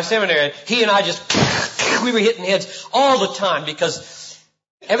 in my seminary. He and I we were hitting heads all the time because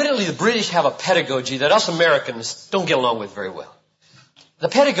evidently the British have a pedagogy that us Americans don't get along with very well. The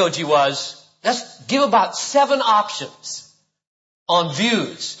pedagogy was, let's give about 7 options on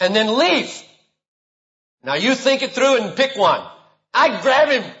views and then leave. Now you think it through and pick one. I grab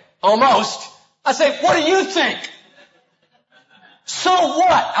him almost. I say, what do you think? So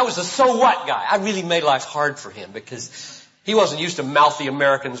what? I was a so what guy. I really made life hard for him because he wasn't used to mouthy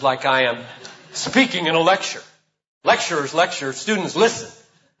Americans like I am speaking in a lecture. Lecturers lecture, students listen.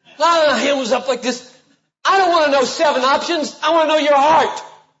 He was up like this. I don't want to know 7 options. I want to know your heart.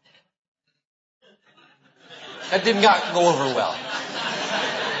 That didn't go over well.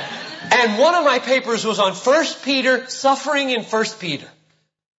 And one of my papers was on 1 Peter, suffering in 1 Peter.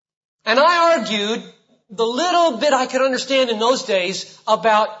 And I argued the little bit I could understand in those days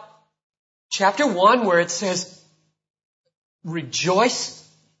about chapter 1 where it says, rejoice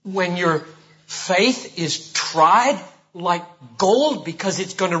when your faith is tried like gold because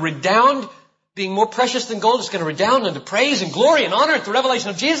it's going to redound, being more precious than gold, it's going to redound unto praise and glory and honor at the revelation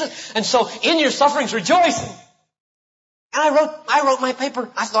of Jesus. And so in your sufferings rejoice. And I wrote my paper.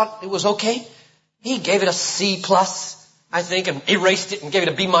 I thought it was okay. He gave it a C+, I think, and erased it and gave it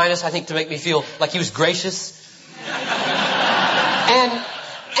a B-, I think, to make me feel like he was gracious. And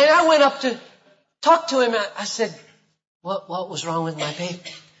I went up to talk to him. I said, what was wrong with my paper?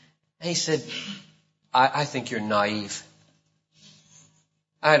 And he said, I think you're naive.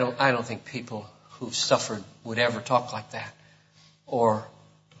 I don't think people who've suffered would ever talk like that or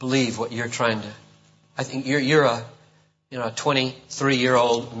believe what you're trying to. I think you're a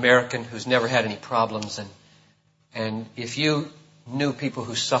 23-year-old American who's never had any problems, and if you knew people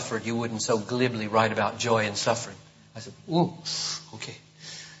who suffered, you wouldn't so glibly write about joy and suffering. I said, ooh, okay.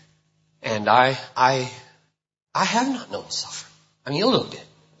 And I have not known suffering. I mean, a little bit,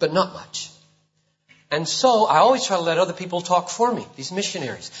 but not much. And so I always try to let other people talk for me, these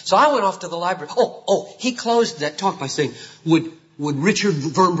missionaries. So I went off to the library. He closed that talk by saying, would Richard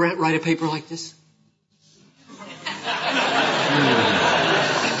Vermbrandt write a paper like this?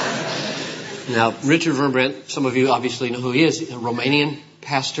 Now, Richard Vermbrandt, some of you obviously know who he is, a Romanian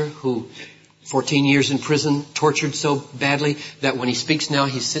pastor who 14 years in prison, tortured so badly that when he speaks now,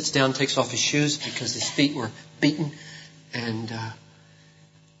 he sits down, takes off his shoes because his feet were beaten. And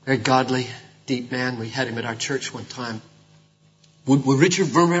very godly, deep man. We had him at our church one time. Would Richard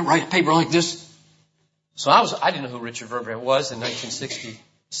Verbrand write a paper like this? So I didn't know who Richard Verbrand was in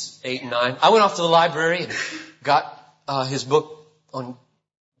 1968 and 9. I went off to the library and got his book on,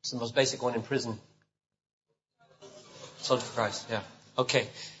 it's the most basic one in prison. Sold for Christ, yeah. Okay.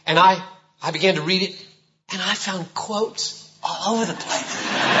 And I began to read it, and I found quotes all over the place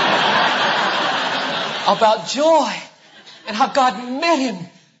about joy and how God met him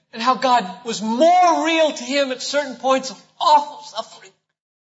and how God was more real to him at certain points of awful suffering.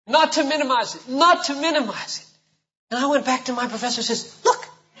 Not to minimize it. Not to minimize it. And I went back to my professor and says, look.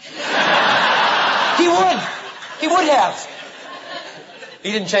 He would. He would have.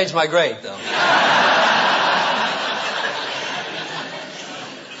 He didn't change my grade, though.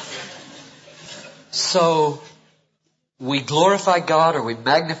 So, we glorify God or we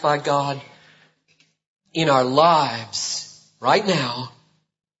magnify God in our lives right now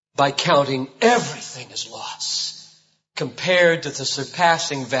by counting everything as loss compared to the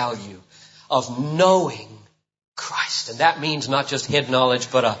surpassing value of knowing Christ. And that means not just head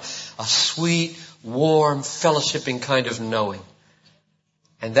knowledge, but a sweet, warm, fellowshipping kind of knowing.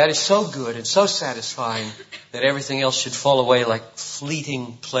 And that is so good and so satisfying that everything else should fall away like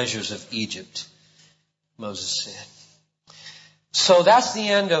fleeting pleasures of Egypt, Moses said. So that's the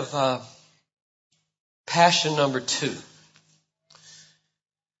end of passion number 2.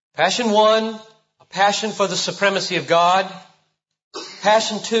 Passion 1, a passion for the supremacy of God.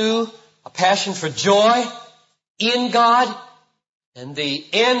 Passion 2, a passion for joy in God. And the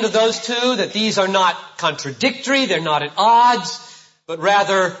end of those two, that these are not contradictory, they're not at odds, but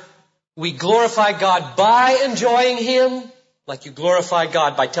rather we glorify God by enjoying Him, like you glorify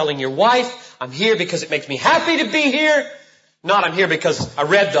God by telling your wife, I'm here because it makes me happy to be here. Not I'm here because I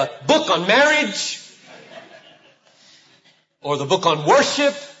read the book on marriage or the book on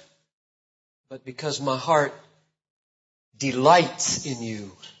worship, but because my heart delights in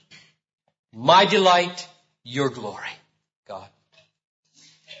you. My delight, your glory, God.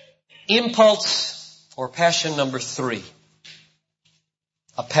 Impulse or passion number 3.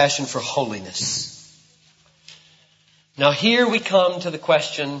 A passion for holiness. Now here we come to the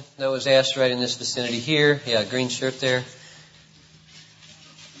question that was asked right in this vicinity here. Yeah, green shirt there.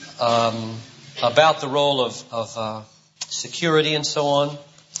 About the role of security and so on.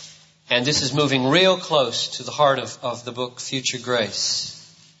 And this is moving real close to the heart of the book Future Grace.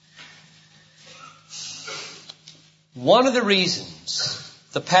 One of the reasons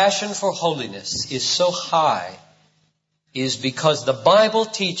the passion for holiness is so high is because the Bible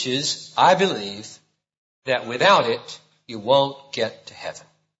teaches, I believe, that without it, you won't get to heaven.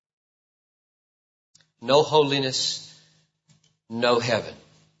 No holiness, no heaven.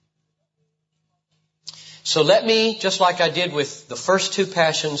 So let me, just like I did with the first 2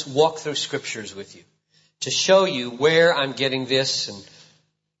 passions, walk through scriptures with you to show you where I'm getting this and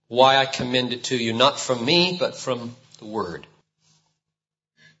why I commend it to you, not from me, but from the Word.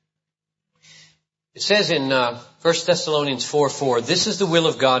 It says in 1 Thessalonians 4:4, this is the will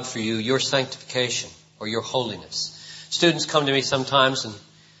of God for you, your sanctification or your holiness. Students come to me sometimes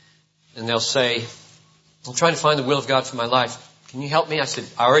and they'll say, I'm trying to find the will of God for my life. Can you help me? I said,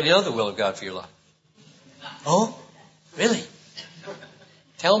 I already know the will of God for your life. Oh, really?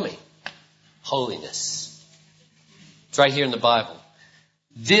 Tell me. Holiness. It's right here in the Bible.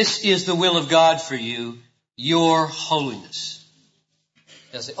 This is the will of God for you, your holiness.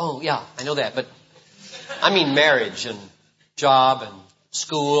 They'll say, oh yeah, I know that, but I mean marriage and job and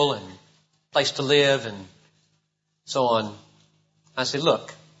school and place to live and so on. I said,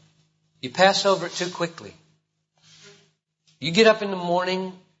 look, you pass over it too quickly. You get up in the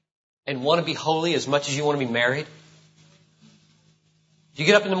morning and want to be holy as much as you want to be married? Do you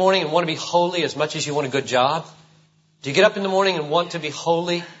get up in the morning and want to be holy as much as you want a good job? Do you get up in the morning and want to be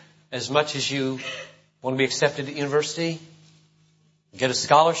holy as much as you want to be accepted at university? Get a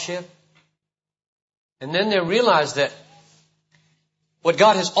scholarship? And then they realize that what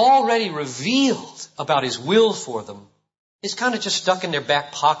God has already revealed about His will for them is kind of just stuck in their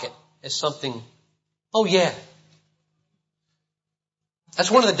back pocket as something, oh yeah. That's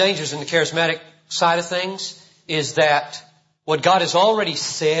one of the dangers in the charismatic side of things, is that what God has already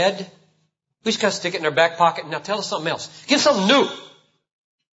said, we just got to stick it in our back pocket and now tell us something else. Give something new.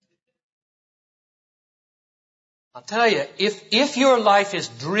 I'll tell you, if your life is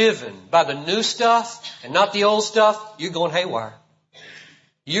driven by the new stuff and not the old stuff, you're going haywire.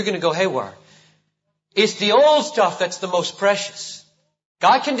 You're going to go haywire. It's the old stuff that's the most precious.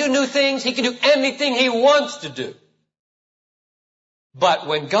 God can do new things. He can do anything He wants to do. But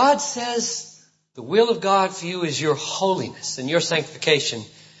when God says the will of God for you is your holiness and your sanctification,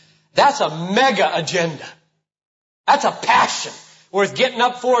 that's a mega agenda. That's a passion. worth getting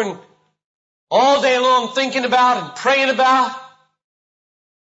up for and all day long thinking about and praying about.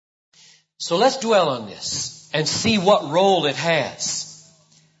 So let's dwell on this and see what role it has.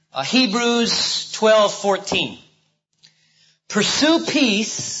 Hebrews 12:14. Pursue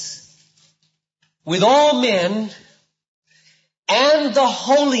peace with all men and the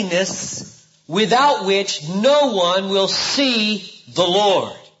holiness without which no one will see the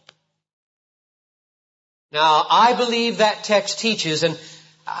Lord. Now, I believe that text teaches, and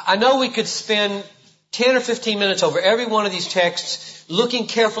I know we could spend 10 or 15 minutes over every one of these texts, looking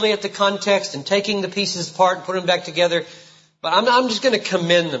carefully at the context and taking the pieces apart and putting them back together, but I'm just going to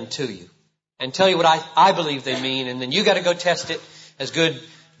commend them to you and tell you what I believe they mean, and then you got to go test it as good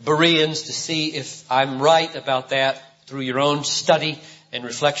Bereans to see if I'm right about that through your own study and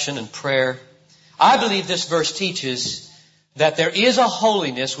reflection and prayer. I believe this verse teaches that there is a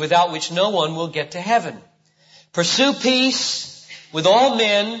holiness without which no one will get to heaven. Pursue peace with all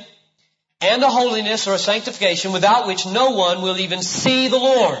men and a holiness or a sanctification without which no one will even see the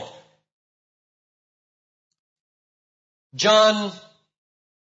Lord. John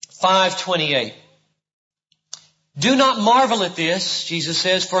 5:28. Do not marvel at this, Jesus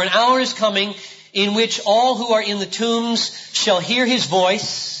says, for an hour is coming in which all who are in the tombs shall hear his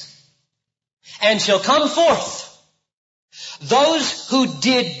voice and shall come forth. Those who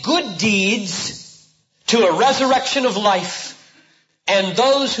did good deeds to a resurrection of life, and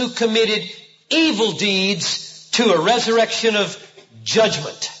those who committed evil deeds to a resurrection of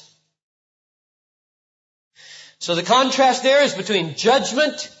judgment. So the contrast there is between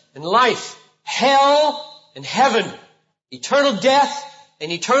judgment and life, hell and heaven, eternal death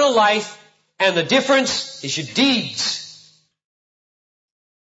and eternal life, and the difference is your deeds.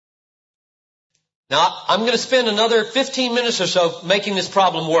 Now, I'm going to spend another 15 minutes or so making this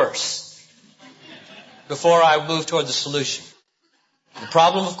problem worse before I move toward the solution. The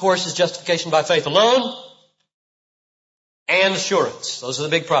problem, of course, is justification by faith alone and assurance. Those are the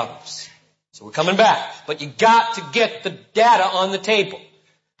big problems. So we're coming back. But you got to get the data on the table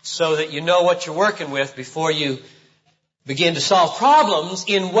so that you know what you're working with before you begin to solve problems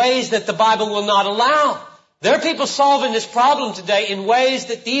in ways that the Bible will not allow. There are people solving this problem today in ways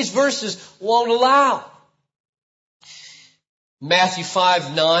that these verses won't allow. Matthew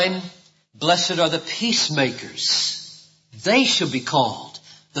 5:9, blessed are the peacemakers. They shall be called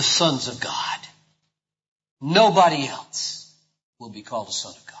the sons of God. Nobody else will be called a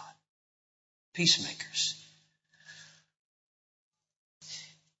son of God. Peacemakers.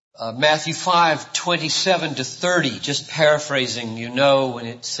 Matthew 5:27-30, just paraphrasing, you know, when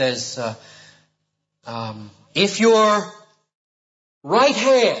it says, if your right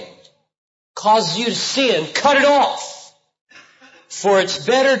hand causes you to sin, cut it off. For it's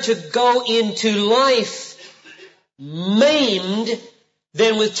better to go into life maimed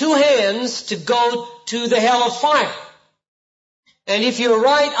than with two hands to go to the hell of fire. And if your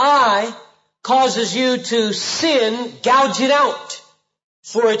right eye causes you to sin, gouge it out.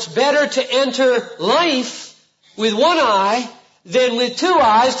 For it's better to enter life with one eye than with two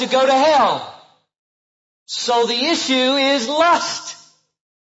eyes to go to hell. So the issue is lust.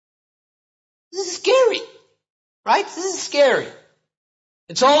 This is scary, right? This is scary.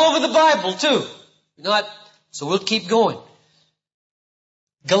 It's all over the Bible too. So we'll keep going.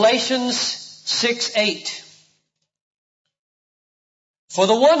 Galatians 6:8. For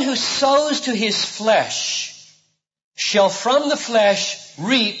the one who sows to his flesh shall from the flesh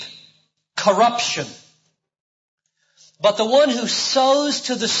reap corruption. But the one who sows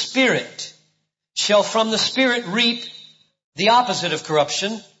to the Spirit shall from the Spirit reap the opposite of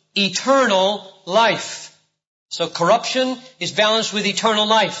corruption, eternal life. So corruption is balanced with eternal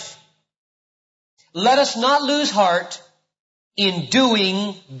life. Let us not lose heart in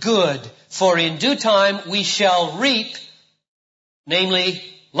doing good, for in due time we shall reap, namely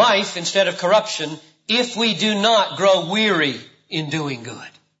life instead of corruption, if we do not grow weary in doing good.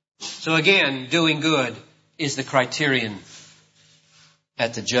 So again, doing good is the criterion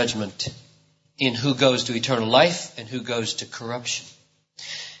at the judgment in who goes to eternal life and who goes to corruption.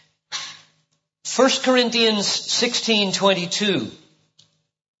 1 Corinthians 16:22.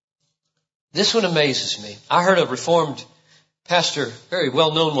 This one amazes me. I heard a Reformed pastor, very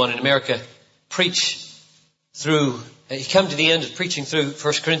well-known one in America, preach through, he came to the end of preaching through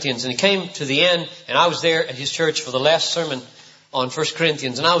 1 Corinthians, and he came to the end, and I was there at his church for the last sermon on 1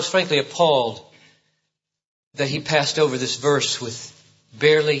 Corinthians, and I was frankly appalled that he passed over this verse with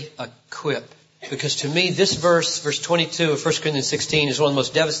barely a quip. Because to me, this verse, verse 22 of 1 Corinthians 16, is one of the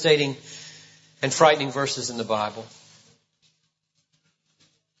most devastating and frightening verses in the Bible.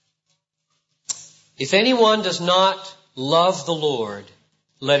 If anyone does not love the Lord,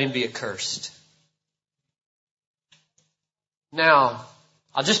 let him be accursed. Now,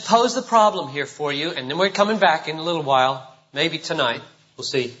 I'll just pose the problem here for you, and then we're coming back in a little while, maybe tonight, we'll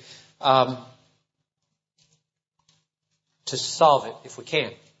see, to solve it if we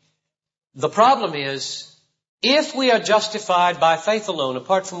can. The problem is, if we are justified by faith alone,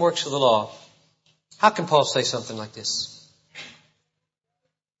 apart from works of the law, how can Paul say something like this?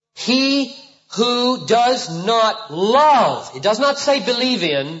 He who does not love, it does not say believe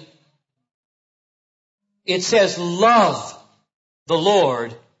in, it says love the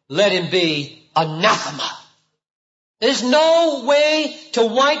Lord, let him be anathema. There's no way to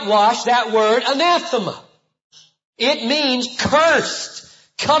whitewash that word anathema. It means cursed,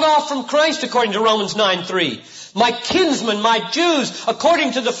 cut off from Christ according to Romans 9:3. My kinsmen, my Jews,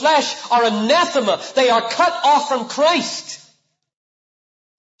 according to the flesh, are anathema. They are cut off from Christ.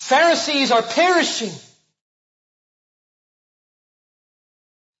 Pharisees are perishing.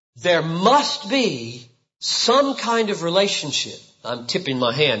 There must be some kind of relationship. I'm tipping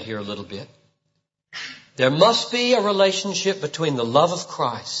my hand here a little bit. There must be a relationship between the love of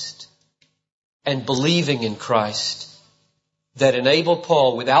Christ and believing in Christ that enabled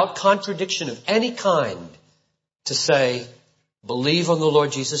Paul, without contradiction of any kind, to say, believe on the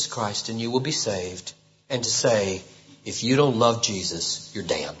Lord Jesus Christ and you will be saved, and to say, if you don't love Jesus, you're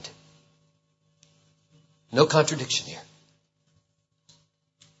damned. No contradiction here.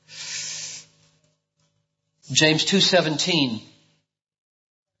 James 2:17.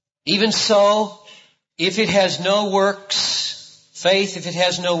 Even so, if it has no works, faith, if it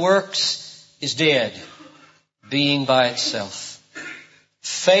has no works, is dead, being by itself.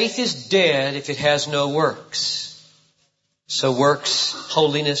 Faith is dead if it has no works. So works,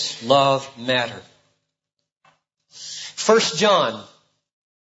 holiness, love matter. 1 John,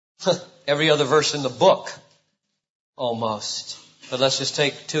 every other verse in the book, almost. But let's just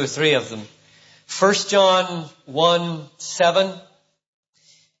take 2 or 3 of them. 1 John 1:7.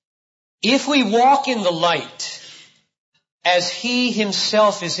 If we walk in the light, as he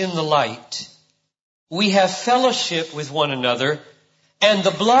himself is in the light, we have fellowship with one another, and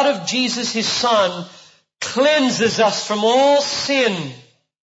the blood of Jesus, his Son, cleanses us from all sin.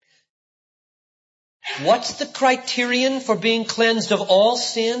 What's the criterion for being cleansed of all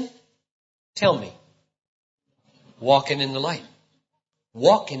sin? Tell me. Walking in the light.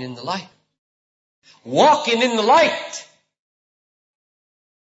 Walking in the light. Walking in the light.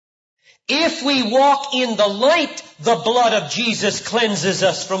 If we walk in the light, the blood of Jesus cleanses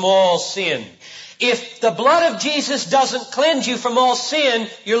us from all sin. If the blood of Jesus doesn't cleanse you from all sin,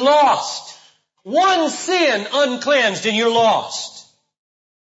 you're lost. One sin uncleansed and you're lost.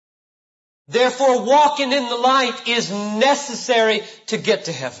 Therefore, walking in the light is necessary to get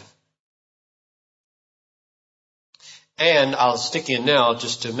to heaven. And I'll stick in now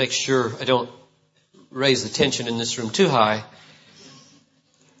just to make sure I don't raise the tension in this room too high.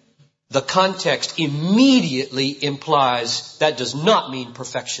 The context immediately implies that does not mean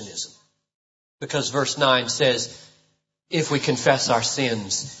perfectionism. Because verse 9 says, if we confess our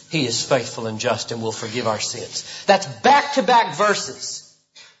sins, he is faithful and just and will forgive our sins. That's back-to-back verses.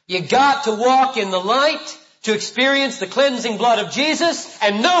 You got to walk in the light to experience the cleansing blood of Jesus,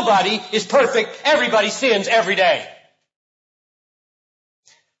 and nobody is perfect. Everybody sins every day.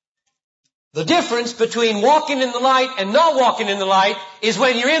 The difference between walking in the light and not walking in the light is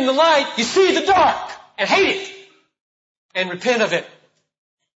when you're in the light, you see the dark and hate it and repent of it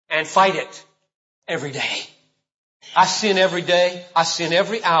and fight it every day. I sin every day. I sin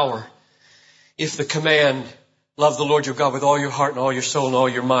every hour. If the command, love the Lord your God with all your heart and all your soul and all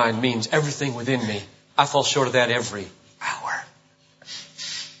your mind, means everything within me, I fall short of that every hour.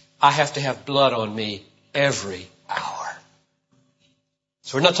 I have to have blood on me every hour.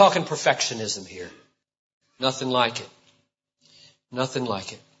 So we're not talking perfectionism here. Nothing like it. Nothing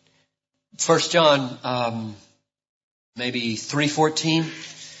like it. 1 John, maybe 3:14.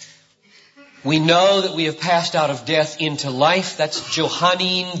 We know that we have passed out of death into life. That's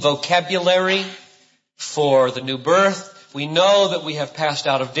Johannine vocabulary for the new birth. We know that we have passed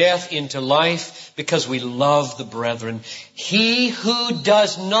out of death into life because we love the brethren. He who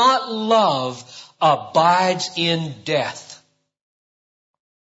does not love abides in death.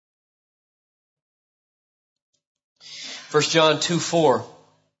 1 John 2:4.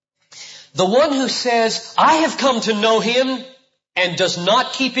 The one who says, I have come to know him and does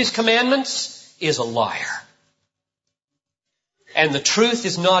not keep his commandments is a liar. And the truth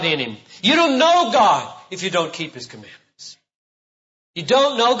is not in him. You don't know God if you don't keep his commandments. You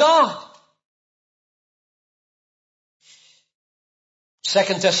don't know God.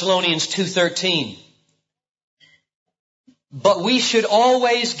 2 Thessalonians 2:13. But we should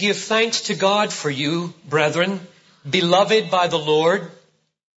always give thanks to God for you, brethren, beloved by the Lord,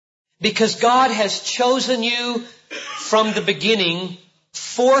 because God has chosen you from the beginning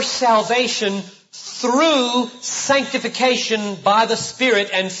for salvation through sanctification by the Spirit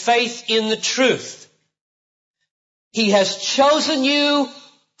and faith in the truth. He has chosen you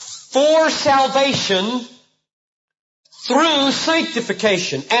for salvation through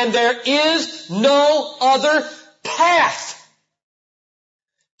sanctification, and there is no other path.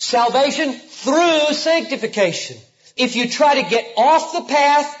 Salvation through sanctification. If you try to get off the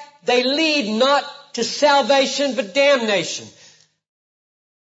path, they lead not to salvation but damnation.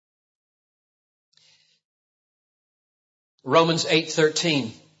 Romans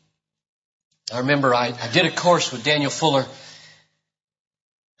 8:13. I remember I did a course with Daniel Fuller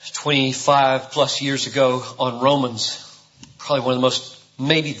 25 plus years ago on Romans. Probably one of the most,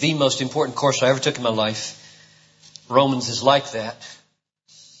 maybe the most important course I ever took in my life. Romans is like that.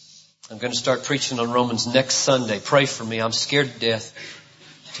 I'm going to start preaching on Romans next Sunday. Pray for me. I'm scared to death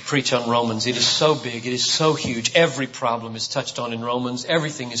to preach on Romans. It is so big. It is so huge. Every problem is touched on in Romans.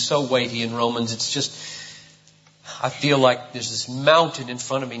 Everything is so weighty in Romans. It's just, I feel like there's this mountain in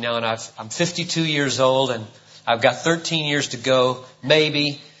front of me now, and I'm 52 years old, and I've got 13 years to go.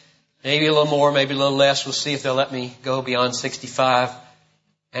 Maybe a little more, maybe a little less. We'll see if they'll let me go beyond 65.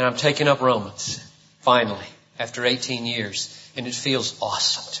 And I'm taking up Romans, finally, after 18 years. And it feels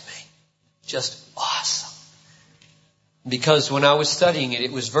awesome to me. Just awesome. Because when I was studying it,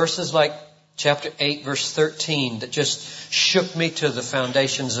 it was verses like chapter 8, verse 13 that just shook me to the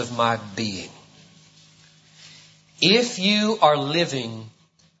foundations of my being. If you are living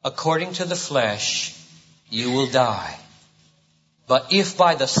according to the flesh, you will die. But if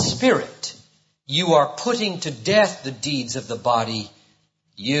by the Spirit you are putting to death the deeds of the body,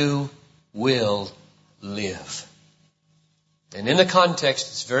 you will live. And in the context,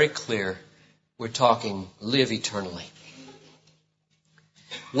 it's very clear. We're talking live eternally.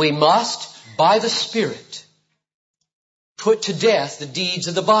 We must, by the Spirit, put to death the deeds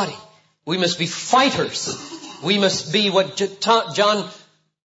of the body. We must be fighters. We must be what John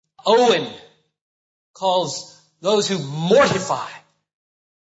Owen calls those who mortify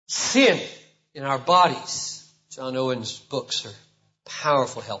sin in our bodies. John Owen's books are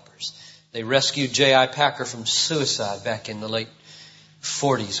powerful helpers. They rescued J.I. Packer from suicide back in the late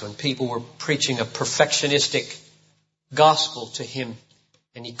 40s when people were preaching a perfectionistic gospel to him,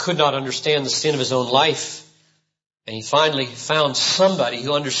 and he could not understand the sin of his own life. And he finally found somebody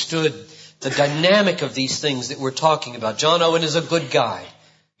who understood the dynamic of these things that we're talking about. John Owen is a good guy.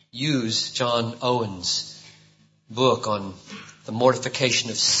 Use John Owen's book on the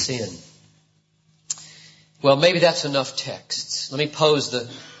mortification of sin. Well, maybe that's enough texts. Let me pose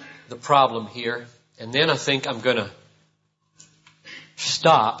the problem here, and then I think I'm going to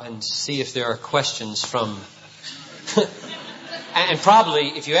stop and see if there are questions from... and probably,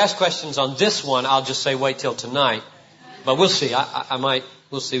 if you ask questions on this one, I'll just say wait till tonight. But we'll see.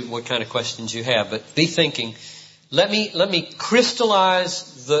 We'll see what kind of questions you have. But be thinking. Let me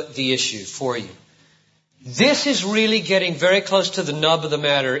crystallize the issue for you. This is really getting very close to the nub of the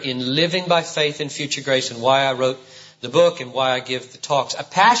matter in living by faith in future grace, and why I wrote the book and why I give the talks. A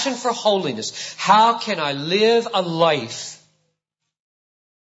passion for holiness. How can I live a life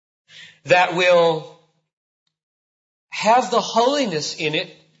that will have the holiness in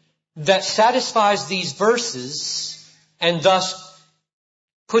it that satisfies these verses and thus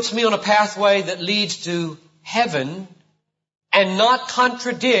puts me on a pathway that leads to heaven and not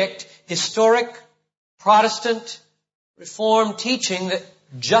contradict historic Protestant Reformed teaching that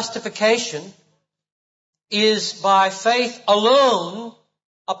justification is by faith alone,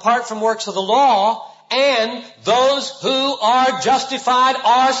 apart from works of the law, and those who are justified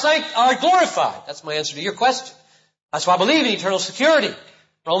are glorified. That's my answer to your question. That's why I believe in eternal security.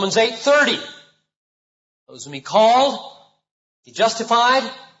 Romans 8:30. Those whom He called, He justified,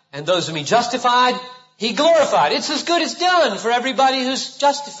 and those whom He justified, He glorified. It's as good as done for everybody who's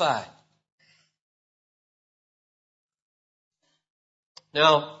justified.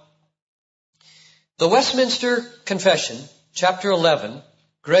 Now, the Westminster Confession, chapter 11,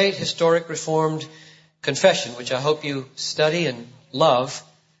 great historic Reformed confession, which I hope you study and love.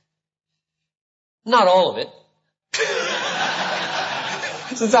 Not all of it.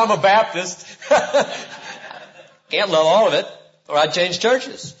 Since I'm a Baptist, can't love all of it, or I'd change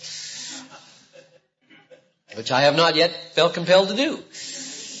churches, which I have not yet felt compelled to do.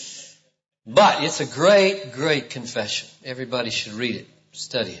 But it's a great, great confession. Everybody should read it,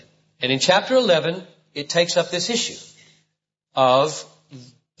 study it. And in chapter 11, it takes up this issue of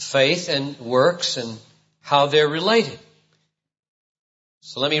faith and works and how they're related.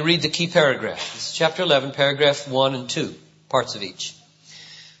 So let me read the key paragraph. This is chapter 11, paragraph 1 and 2, parts of each.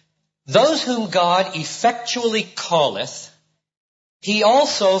 Those whom God effectually calleth, he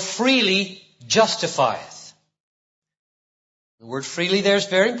also freely justifieth. The word freely there is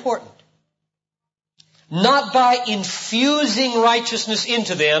very important. Not by infusing righteousness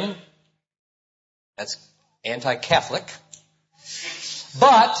into them, that's anti-Catholic,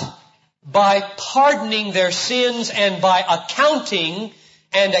 but by pardoning their sins and by accounting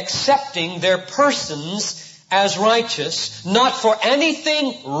and accepting their persons as righteous, not for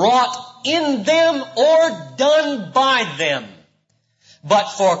anything wrought in them or done by them, but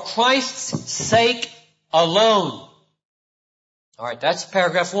for Christ's sake alone. All right, that's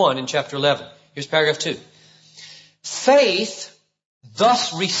paragraph 1 in chapter 11. Here's paragraph 2. Faith,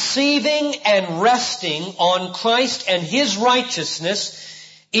 thus receiving and resting on Christ and His righteousness,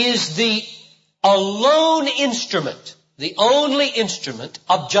 is the alone instrument, the only instrument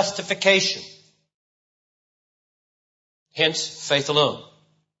of justification. Hence, faith alone.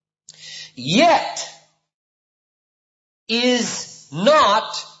 Yet, is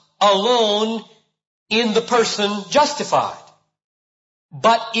not alone in the person justified,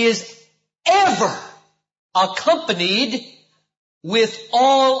 but is ever accompanied with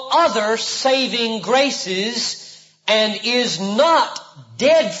all other saving graces, and is not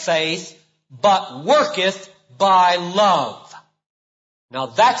dead faith, but worketh by love. Now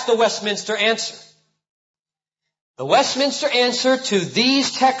that's the Westminster answer. The Westminster answer to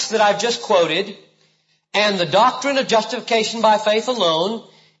these texts that I've just quoted and the doctrine of justification by faith alone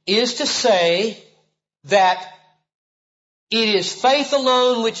is to say that it is faith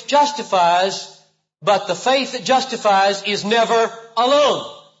alone which justifies, but the faith that justifies is never alone.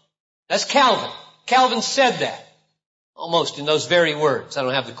 That's Calvin. Calvin said that, almost in those very words. I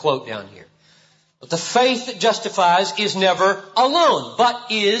don't have the quote down here. But the faith that justifies is never alone, but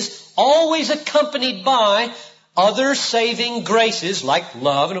is always accompanied by other saving graces like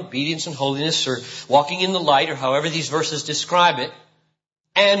love and obedience and holiness or walking in the light or however these verses describe it,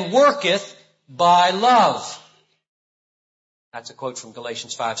 and worketh by love. That's a quote from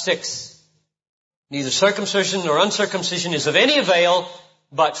Galatians 5:6. Neither circumcision nor uncircumcision is of any avail,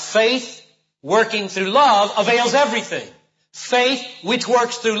 but faith working through love avails everything. Faith which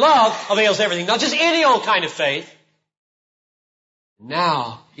works through love avails everything. Not just any old kind of faith.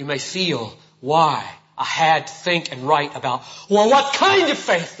 Now you may feel why I had to think and write about, well, what kind of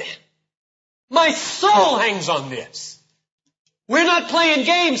faith then? My soul hangs on this. We're not playing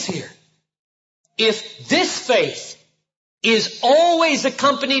games here. If this faith is always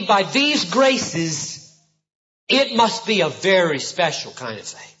accompanied by these graces, it must be a very special kind of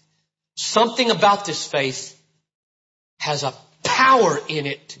faith. Something about this faith has a power in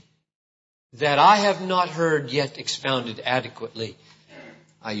it that I have not heard yet expounded adequately,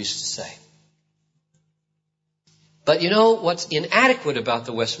 I used to say. But you know what's inadequate about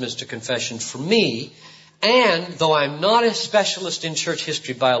the Westminster Confession for me, and though I'm not a specialist in church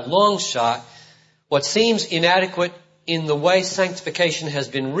history by a long shot, what seems inadequate in the way sanctification has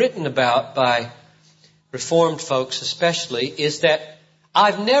been written about by Reformed folks especially is that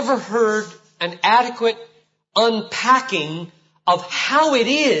I've never heard an adequate unpacking of how it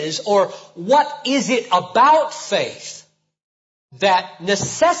is or what is it about faith that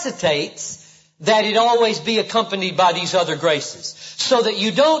necessitates that it always be accompanied by these other graces. So that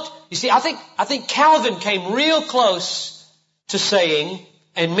you don't, you see, I think Calvin came real close to saying,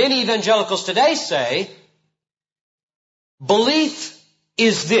 and many evangelicals today say, belief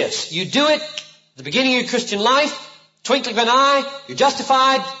is this. You do it at the beginning of your Christian life, twinkling of an eye, you're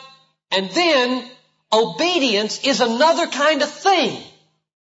justified, and then obedience is another kind of thing.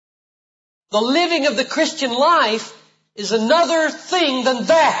 The living of the Christian life is another thing than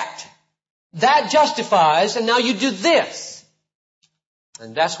that. That justifies, and now you do this.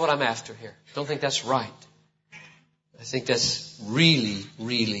 And that's what I'm after here. Don't think that's right. I think that's really,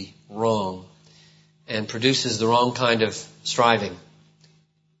 really wrong and produces the wrong kind of striving.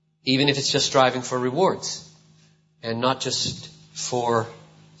 Even if it's just striving for rewards and not just for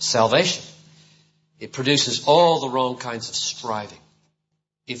salvation. It produces all the wrong kinds of striving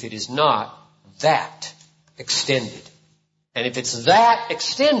if it is not that extended. And if it's that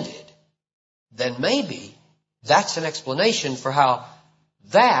extended, then maybe that's an explanation for how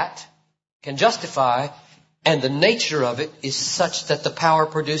that can justify, and the nature of it is such that the power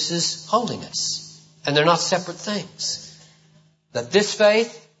produces holiness. And they're not separate things. That this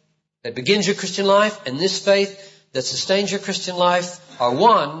faith that begins your Christian life and this faith that sustains your Christian life are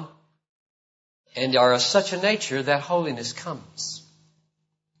one and are of such a nature that holiness comes.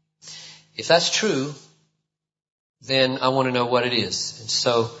 If that's true, then I want to know what it is. And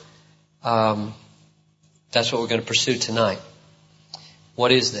so that's what we're going to pursue tonight.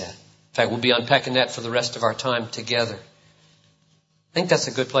 What is that? In fact, we'll be unpacking that for the rest of our time together. I think that's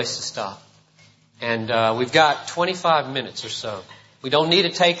a good place to stop. And we've got 25 minutes or so. We don't need to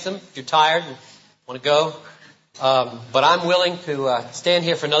take them if you're tired and want to go. But I'm willing to stand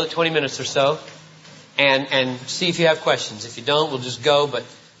here for another 20 minutes or so and see if you have questions. If you don't, we'll just go. But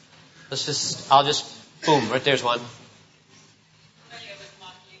I'll just, boom, right there's one.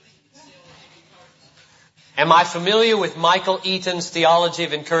 Am I familiar with Michael Eaton's theology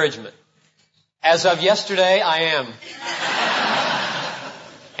of encouragement? As of yesterday, I am.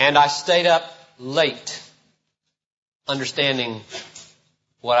 And I stayed up late understanding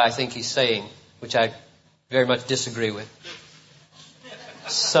what I think he's saying, which I very much disagree with.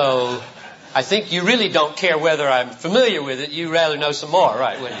 So I think you really don't care whether I'm familiar with it. You'd rather know some more,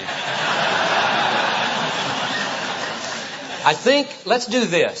 right, wouldn't you? I think, let's do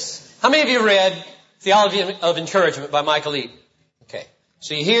this. How many of you read Theology of Encouragement by Michael Eaton? Okay.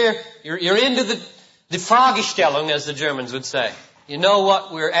 So you're into the Fragestellung, as the Germans would say. You know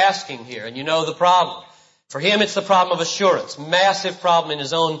what we're asking here, and you know the problem. For him, it's the problem of assurance. Massive problem in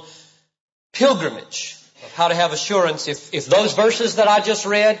his own pilgrimage of how to have assurance. If those verses that I just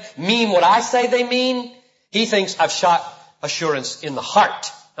read mean what I say they mean, he thinks I've shot assurance in the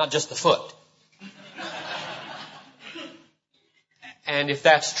heart, not just the foot. And if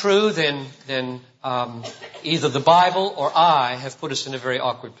that's true, then either the Bible or I have put us in a very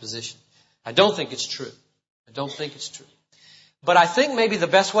awkward position. I don't think it's true. But I think maybe the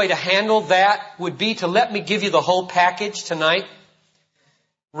best way to handle that would be to let me give you the whole package tonight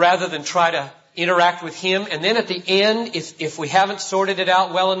rather than try to interact with him. And then at the end, if we haven't sorted it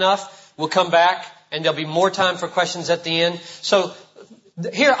out well enough, we'll come back and there'll be more time for questions at the end. So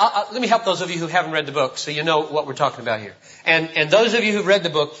here, let me help those of you who haven't read the book so you know what we're talking about here. And those of you who've read the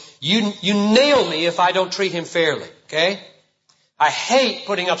book, you nail me if I don't treat him fairly, okay? I hate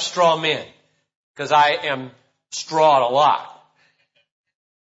putting up straw men because I am strawed a lot.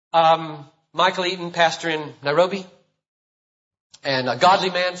 Michael Eaton, pastor in Nairobi, and a godly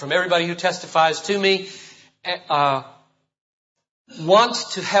man from everybody who testifies to me,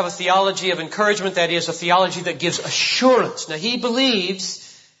 wants to have a theology of encouragement, that is, a theology that gives assurance. Now, he believes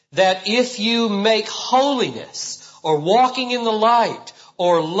that if you make holiness or walking in the light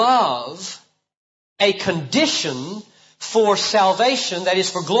or love a condition for salvation, that is,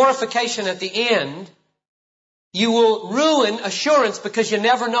 for glorification at the end, you will ruin assurance because you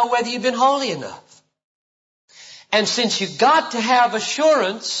never know whether you've been holy enough. And since you've got to have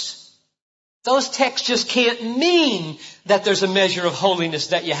assurance, those texts just can't mean that there's a measure of holiness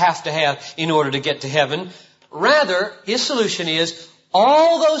that you have to have in order to get to heaven. Rather, his solution is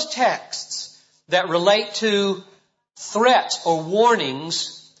all those texts that relate to threats or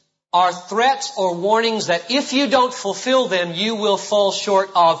warnings are threats or warnings that if you don't fulfill them, you will fall short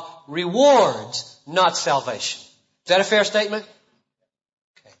of rewards, not salvation. Is that a fair statement?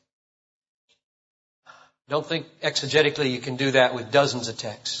 Okay. Don't think exegetically you can do that with dozens of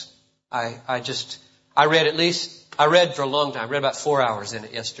texts. I read for a long time. I read about 4 hours in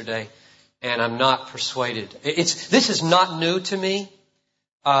it yesterday, and I'm not persuaded. This is not new to me.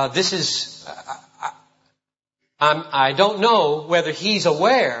 I don't know whether he's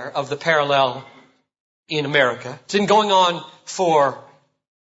aware of the parallel in America. It's been going on for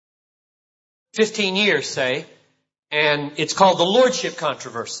 15 years, say, and it's called the Lordship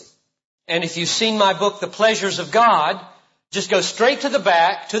Controversy. And if you've seen my book, The Pleasures of God, just go straight to the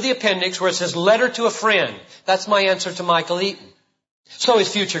back, to the appendix, where it says Letter to a Friend. That's my answer to Michael Eaton. So is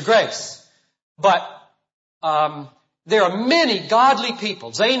Future Grace. But there are many godly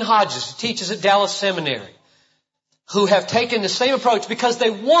people, Zane Hodges, who teaches at Dallas Seminary, who have taken the same approach because they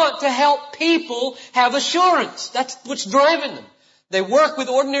want to help people have assurance. That's what's driving them. They work with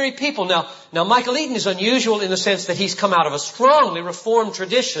ordinary people. Now Michael Eaton is unusual in the sense that he's come out of a strongly Reformed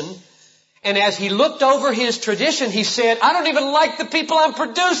tradition. And as he looked over his tradition, he said, I don't even like the people I'm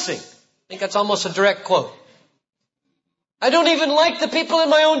producing. I think that's almost a direct quote. I don't even like the people in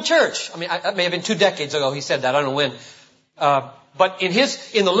my own church. I mean, that may have been 2 decades ago he said that. I don't know when. But in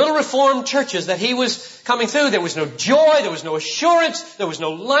the little Reformed churches that he was coming through, there was no joy, there was no assurance, there was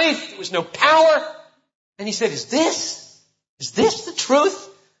no life, there was no power. And he said, Is this the truth?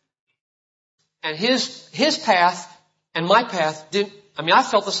 And his path and my path I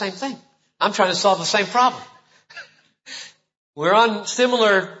felt the same thing. I'm trying to solve the same problem. We're on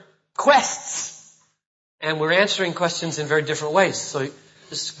similar quests, and we're answering questions in very different ways. So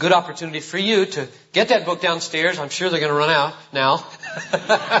this is a good opportunity for you to get that book downstairs. I'm sure they're going to run out now.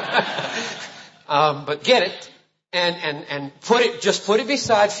 But get it and put it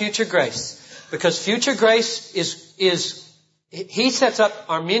beside future grace. Because future grace he sets up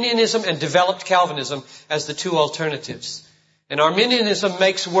Arminianism and developed Calvinism as the two alternatives. And Arminianism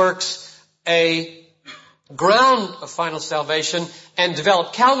makes works a ground of final salvation, and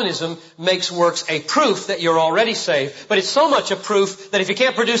developed Calvinism makes works a proof that you're already saved. But it's so much a proof that if you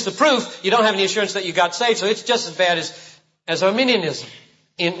can't produce the proof, you don't have any assurance that you got saved. So it's just as bad as Arminianism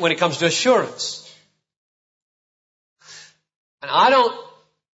when it comes to assurance. And I don't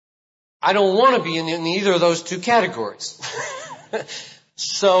want to be in either of those two categories.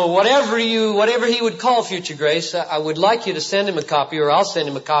 So whatever he would call future grace, I would like you to send him a copy, or I'll send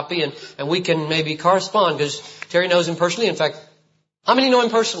him a copy, and we can maybe correspond, because Terry knows him personally. In fact, how many know him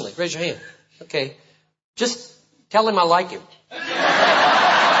personally? Raise your hand. Okay. Just tell him I like him. Okay?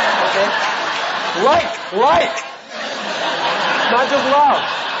 Like. Not just love.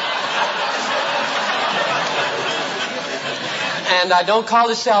 And I don't call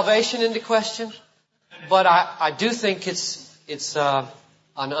his salvation into question, but I do think it's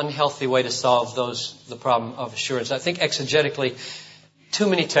an unhealthy way to solve the problem of assurance. I think exegetically, too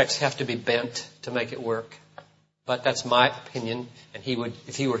many texts have to be bent to make it work. But that's my opinion, and he would,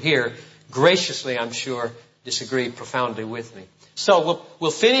 if he were here, graciously, I'm sure, disagree profoundly with me. So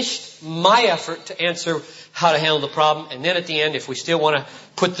we'll finish my effort to answer how to handle the problem, and then at the end, if we still want to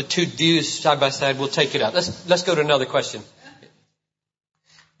put the two views side by side, we'll take it out. Let's go to another question.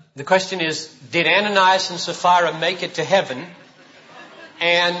 The question is, did Ananias and Sapphira make it to heaven?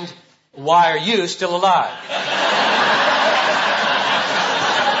 And why are you still alive?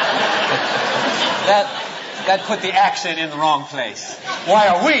 That put the accent in the wrong place. Why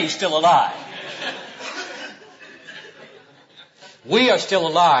are we still alive? We are still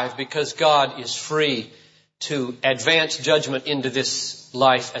alive because God is free to advance judgment into this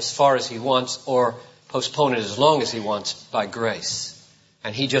life as far as He wants, or postpone it as long as He wants by grace.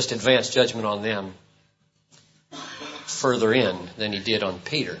 And He just advanced judgment on them further in than He did on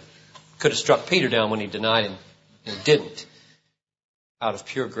Peter. Could have struck Peter down when he denied Him, and He didn't, out of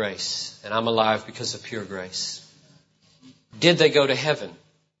pure grace. And I'm alive because of pure grace. Did they go to heaven?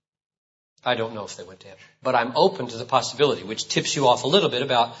 I don't know if they went to heaven, but I'm open to the possibility, which tips you off a little bit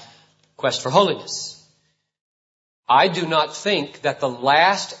about quest for holiness. I do not think that the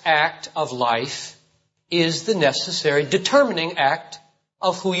last act of life is the necessary determining act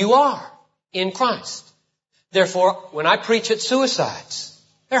of who you are in Christ. Therefore, when I preach at suicides,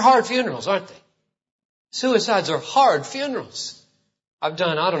 they're hard funerals, aren't they? Suicides are hard funerals. I've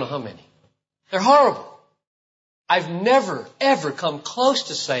done I don't know how many. They're horrible. I've never, ever come close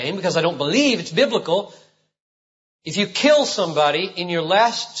to saying, because I don't believe it's biblical, if you kill somebody in your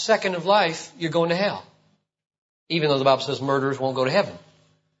last second of life, you're going to hell. Even though the Bible says murderers won't go to heaven.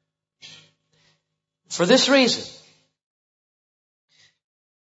 For this reason,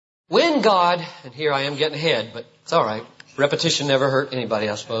 when God, and here I am getting ahead, but it's all right. Repetition never hurt anybody,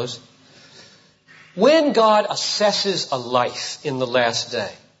 I suppose. When God assesses a life in the last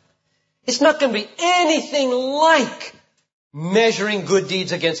day, it's not going to be anything like measuring good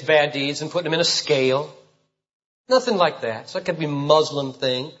deeds against bad deeds and putting them in a scale. Nothing like that. It's not going to be a Muslim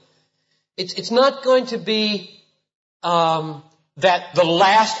thing. It's not going to be that the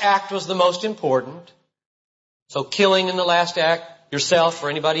last act was the most important. So killing in the last act, yourself or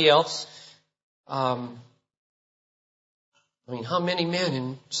anybody else. How many men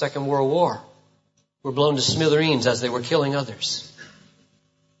in Second World War were blown to smithereens as they were killing others?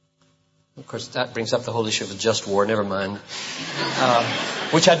 Of course, that brings up the whole issue of a just war. Never mind.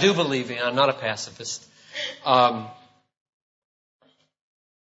 Which I do believe in. I'm not a pacifist. Get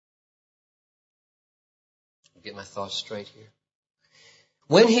my thoughts straight here.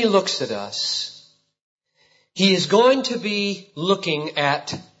 When He looks at us, He is going to be looking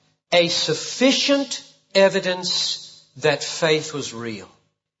at a sufficient evidence that faith was real.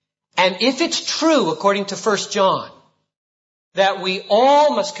 And if it's true, according to 1 John, that we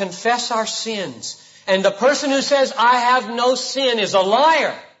all must confess our sins, and the person who says, I have no sin, is a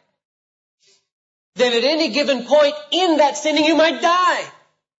liar, then at any given point in that sinning you might die.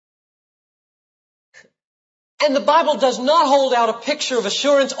 And the Bible does not hold out a picture of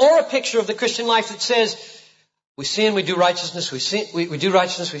assurance or a picture of the Christian life that says, we sin, we do righteousness, we do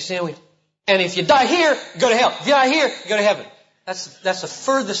righteousness, we sin, and if you die here, you go to hell. If you die here, you go to heaven. That's the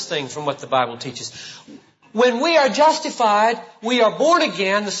furthest thing from what the Bible teaches. When we are justified, we are born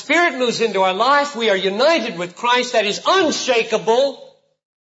again, the Spirit moves into our life, we are united with Christ, that is unshakable.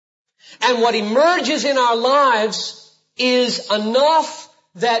 And what emerges in our lives is enough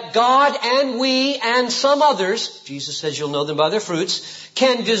that God and we and some others, Jesus says you'll know them by their fruits,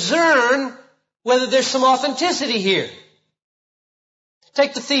 can discern whether there's some authenticity here.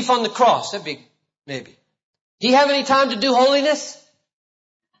 Take the thief on the cross. That'd be, maybe. He have any time to do holiness?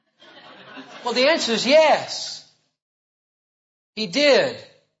 Well, the answer is yes. He did.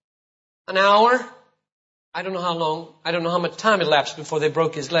 An hour. I don't know how long. I don't know how much time elapsed before they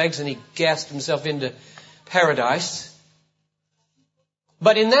broke his legs and he gasped himself into paradise.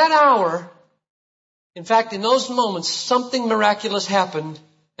 But in that hour, in fact, in those moments, something miraculous happened.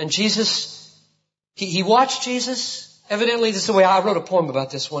 And Jesus, he watched Jesus. Evidently, this is the way I wrote a poem about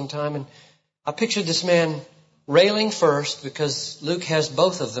this one time. And I pictured this man railing first, because Luke has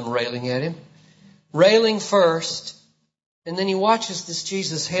both of them railing at him. Railing first. And then he watches this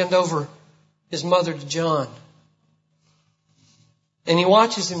Jesus hand over his mother to John. And he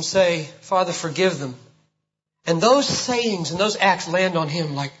watches him say, Father, forgive them. And those sayings and those acts land on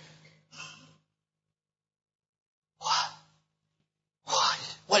him like,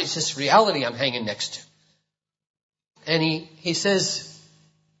 what is this reality I'm hanging next to? And he says,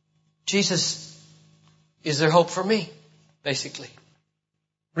 Jesus, is there hope for me? Basically.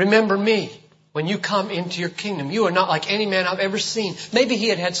 Remember me when you come into your kingdom. You are not like any man I've ever seen. Maybe he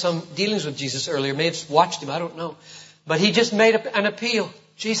had some dealings with Jesus earlier. May have watched him. I don't know. But he just made an appeal.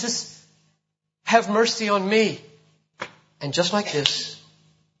 Jesus, have mercy on me. And just like this,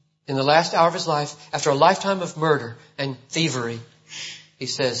 in the last hour of his life, after a lifetime of murder and thievery, he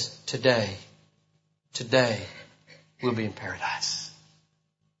says, today we'll be in paradise.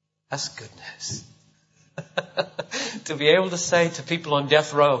 That's good news. To be able to say to people on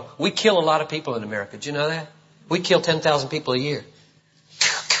death row, we kill a lot of people in America. Do you know that? We kill 10,000 people a year.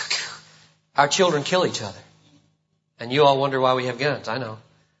 Our children kill each other. And you all wonder why we have guns. I know.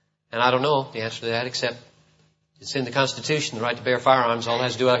 And I don't know the answer to that, except it's in the Constitution, the right to bear firearms, all that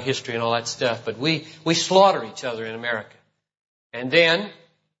has to do with our history and all that stuff. But we slaughter each other in America. And then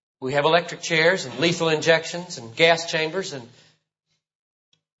we have electric chairs and lethal injections and gas chambers, and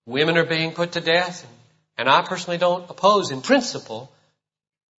women are being put to death. And I personally don't oppose, in principle,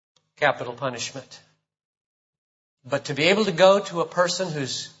 capital punishment. But to be able to go to a person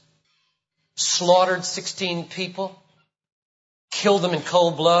who's slaughtered 16 people, killed them in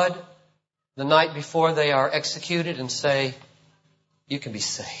cold blood the night before they are executed, and say, you can be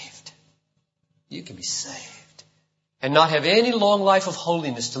saved. You can be saved. And not have any long life of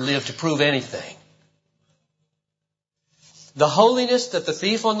holiness to live to prove anything. The holiness that the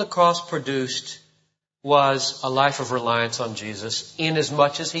thief on the cross produced was a life of reliance on Jesus in as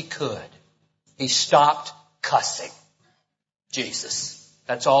much as he could. He stopped cussing Jesus.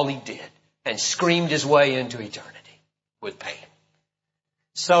 That's all he did. And screamed his way into eternity with pain.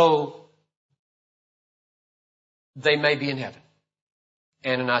 So, they may be in heaven.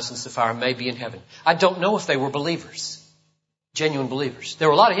 Ananias and Sapphira may be in heaven. I don't know if they were believers. Genuine believers. There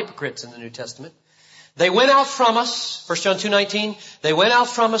were a lot of hypocrites in the New Testament. They went out from us, 1 John 2:19, they went out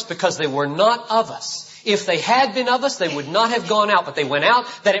from us because they were not of us. If they had been of us, they would not have gone out, but they went out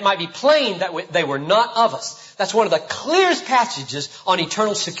that it might be plain that they were not of us. That's one of the clearest passages on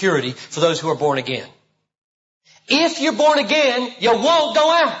eternal security for those who are born again. If you're born again, you won't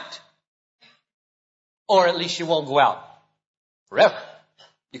go out. Or at least you won't go out forever.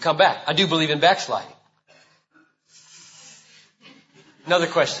 You come back. I do believe in backsliding. Another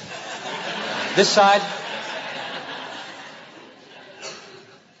question. This side.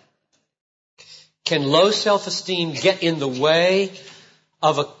 Can low self-esteem get in the way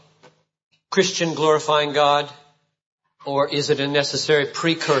of a Christian glorifying God? Or is it a necessary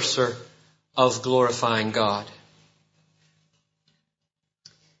precursor of glorifying God?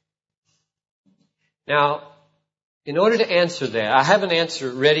 Now, in order to answer that, I have an answer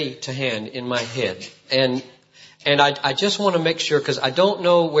ready to hand in my head. And I just want to make sure, because I don't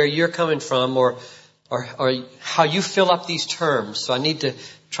know where you're coming from or how you fill up these terms. So I need to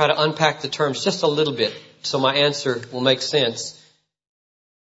try to unpack the terms just a little bit so my answer will make sense.